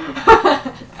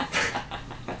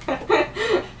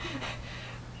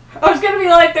 I was gonna be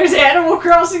like, there's Animal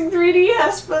Crossing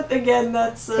 3DS, but again,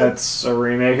 that's a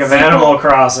remake of sequel. Animal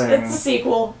Crossing. It's a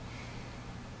sequel.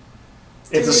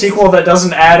 It's a sequel that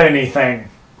doesn't add anything,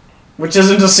 which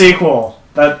isn't a sequel.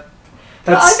 That's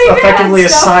effectively a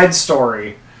side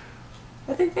story.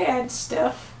 I think they add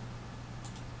stuff.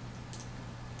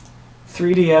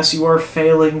 3DS, you are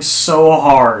failing so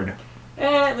hard.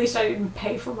 At least I didn't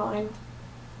pay for mine.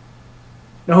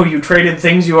 No, you traded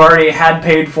things you already had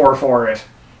paid for it.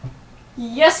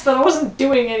 Yes, but I wasn't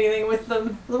doing anything with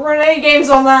them. There weren't any games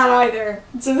on that either.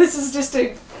 So this is just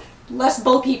a less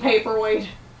bulky paperweight.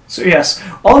 So yes,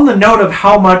 on the note of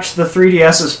how much the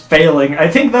 3DS is failing, I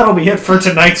think that'll be it for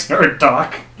tonight's Nerd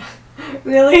Talk.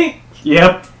 Really?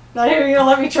 Yep. Not even gonna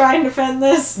let me try and defend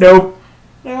this? Nope.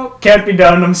 Nope. Can't be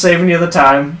done, I'm saving you the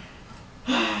time.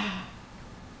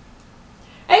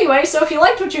 Anyway, so if you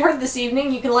liked what you heard this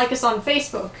evening, you can like us on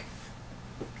Facebook.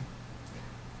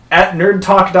 At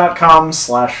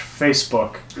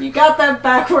nerdtalk.com/Facebook. You got that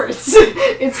backwards.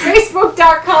 It's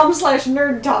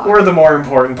facebook.com/nerdtalk. We're the more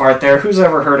important part there. Who's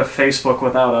ever heard of Facebook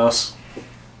without us?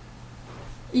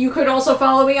 You could also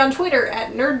follow me on Twitter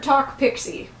at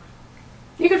NerdTalkPixie.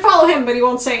 You could follow him, but he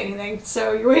won't say anything,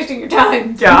 so you're wasting your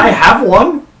time. Yeah, I have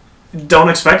one. Don't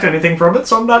expect anything from it,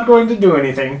 so I'm not going to do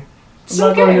anything. I'm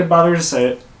not going to bother to say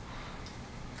it.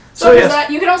 So there's that.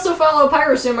 You can also follow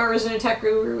Pyrosim, our resident tech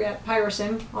guru, at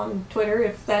Pyrosim on Twitter,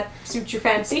 if that suits your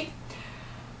fancy.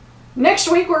 Next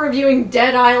week, we're reviewing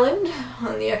Dead Island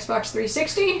on the Xbox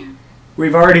 360.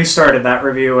 We've already started that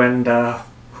review, and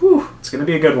it's going to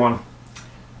be a good one.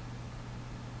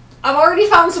 I've already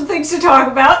found some things to talk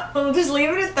about. We'll just leave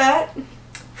it at that.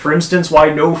 For instance, why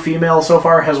no female so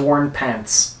far has worn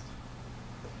pants.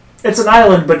 It's an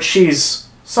island, but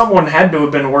someone had to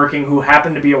have been working who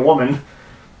happened to be a woman.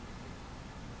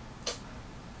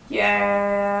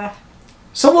 Yeah.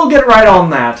 So we'll get right on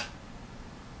that.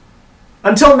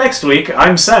 Until next week,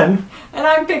 I'm Sen. And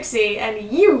I'm Pixie,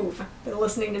 and you've been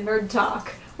listening to Nerd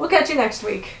Talk. We'll catch you next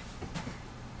week.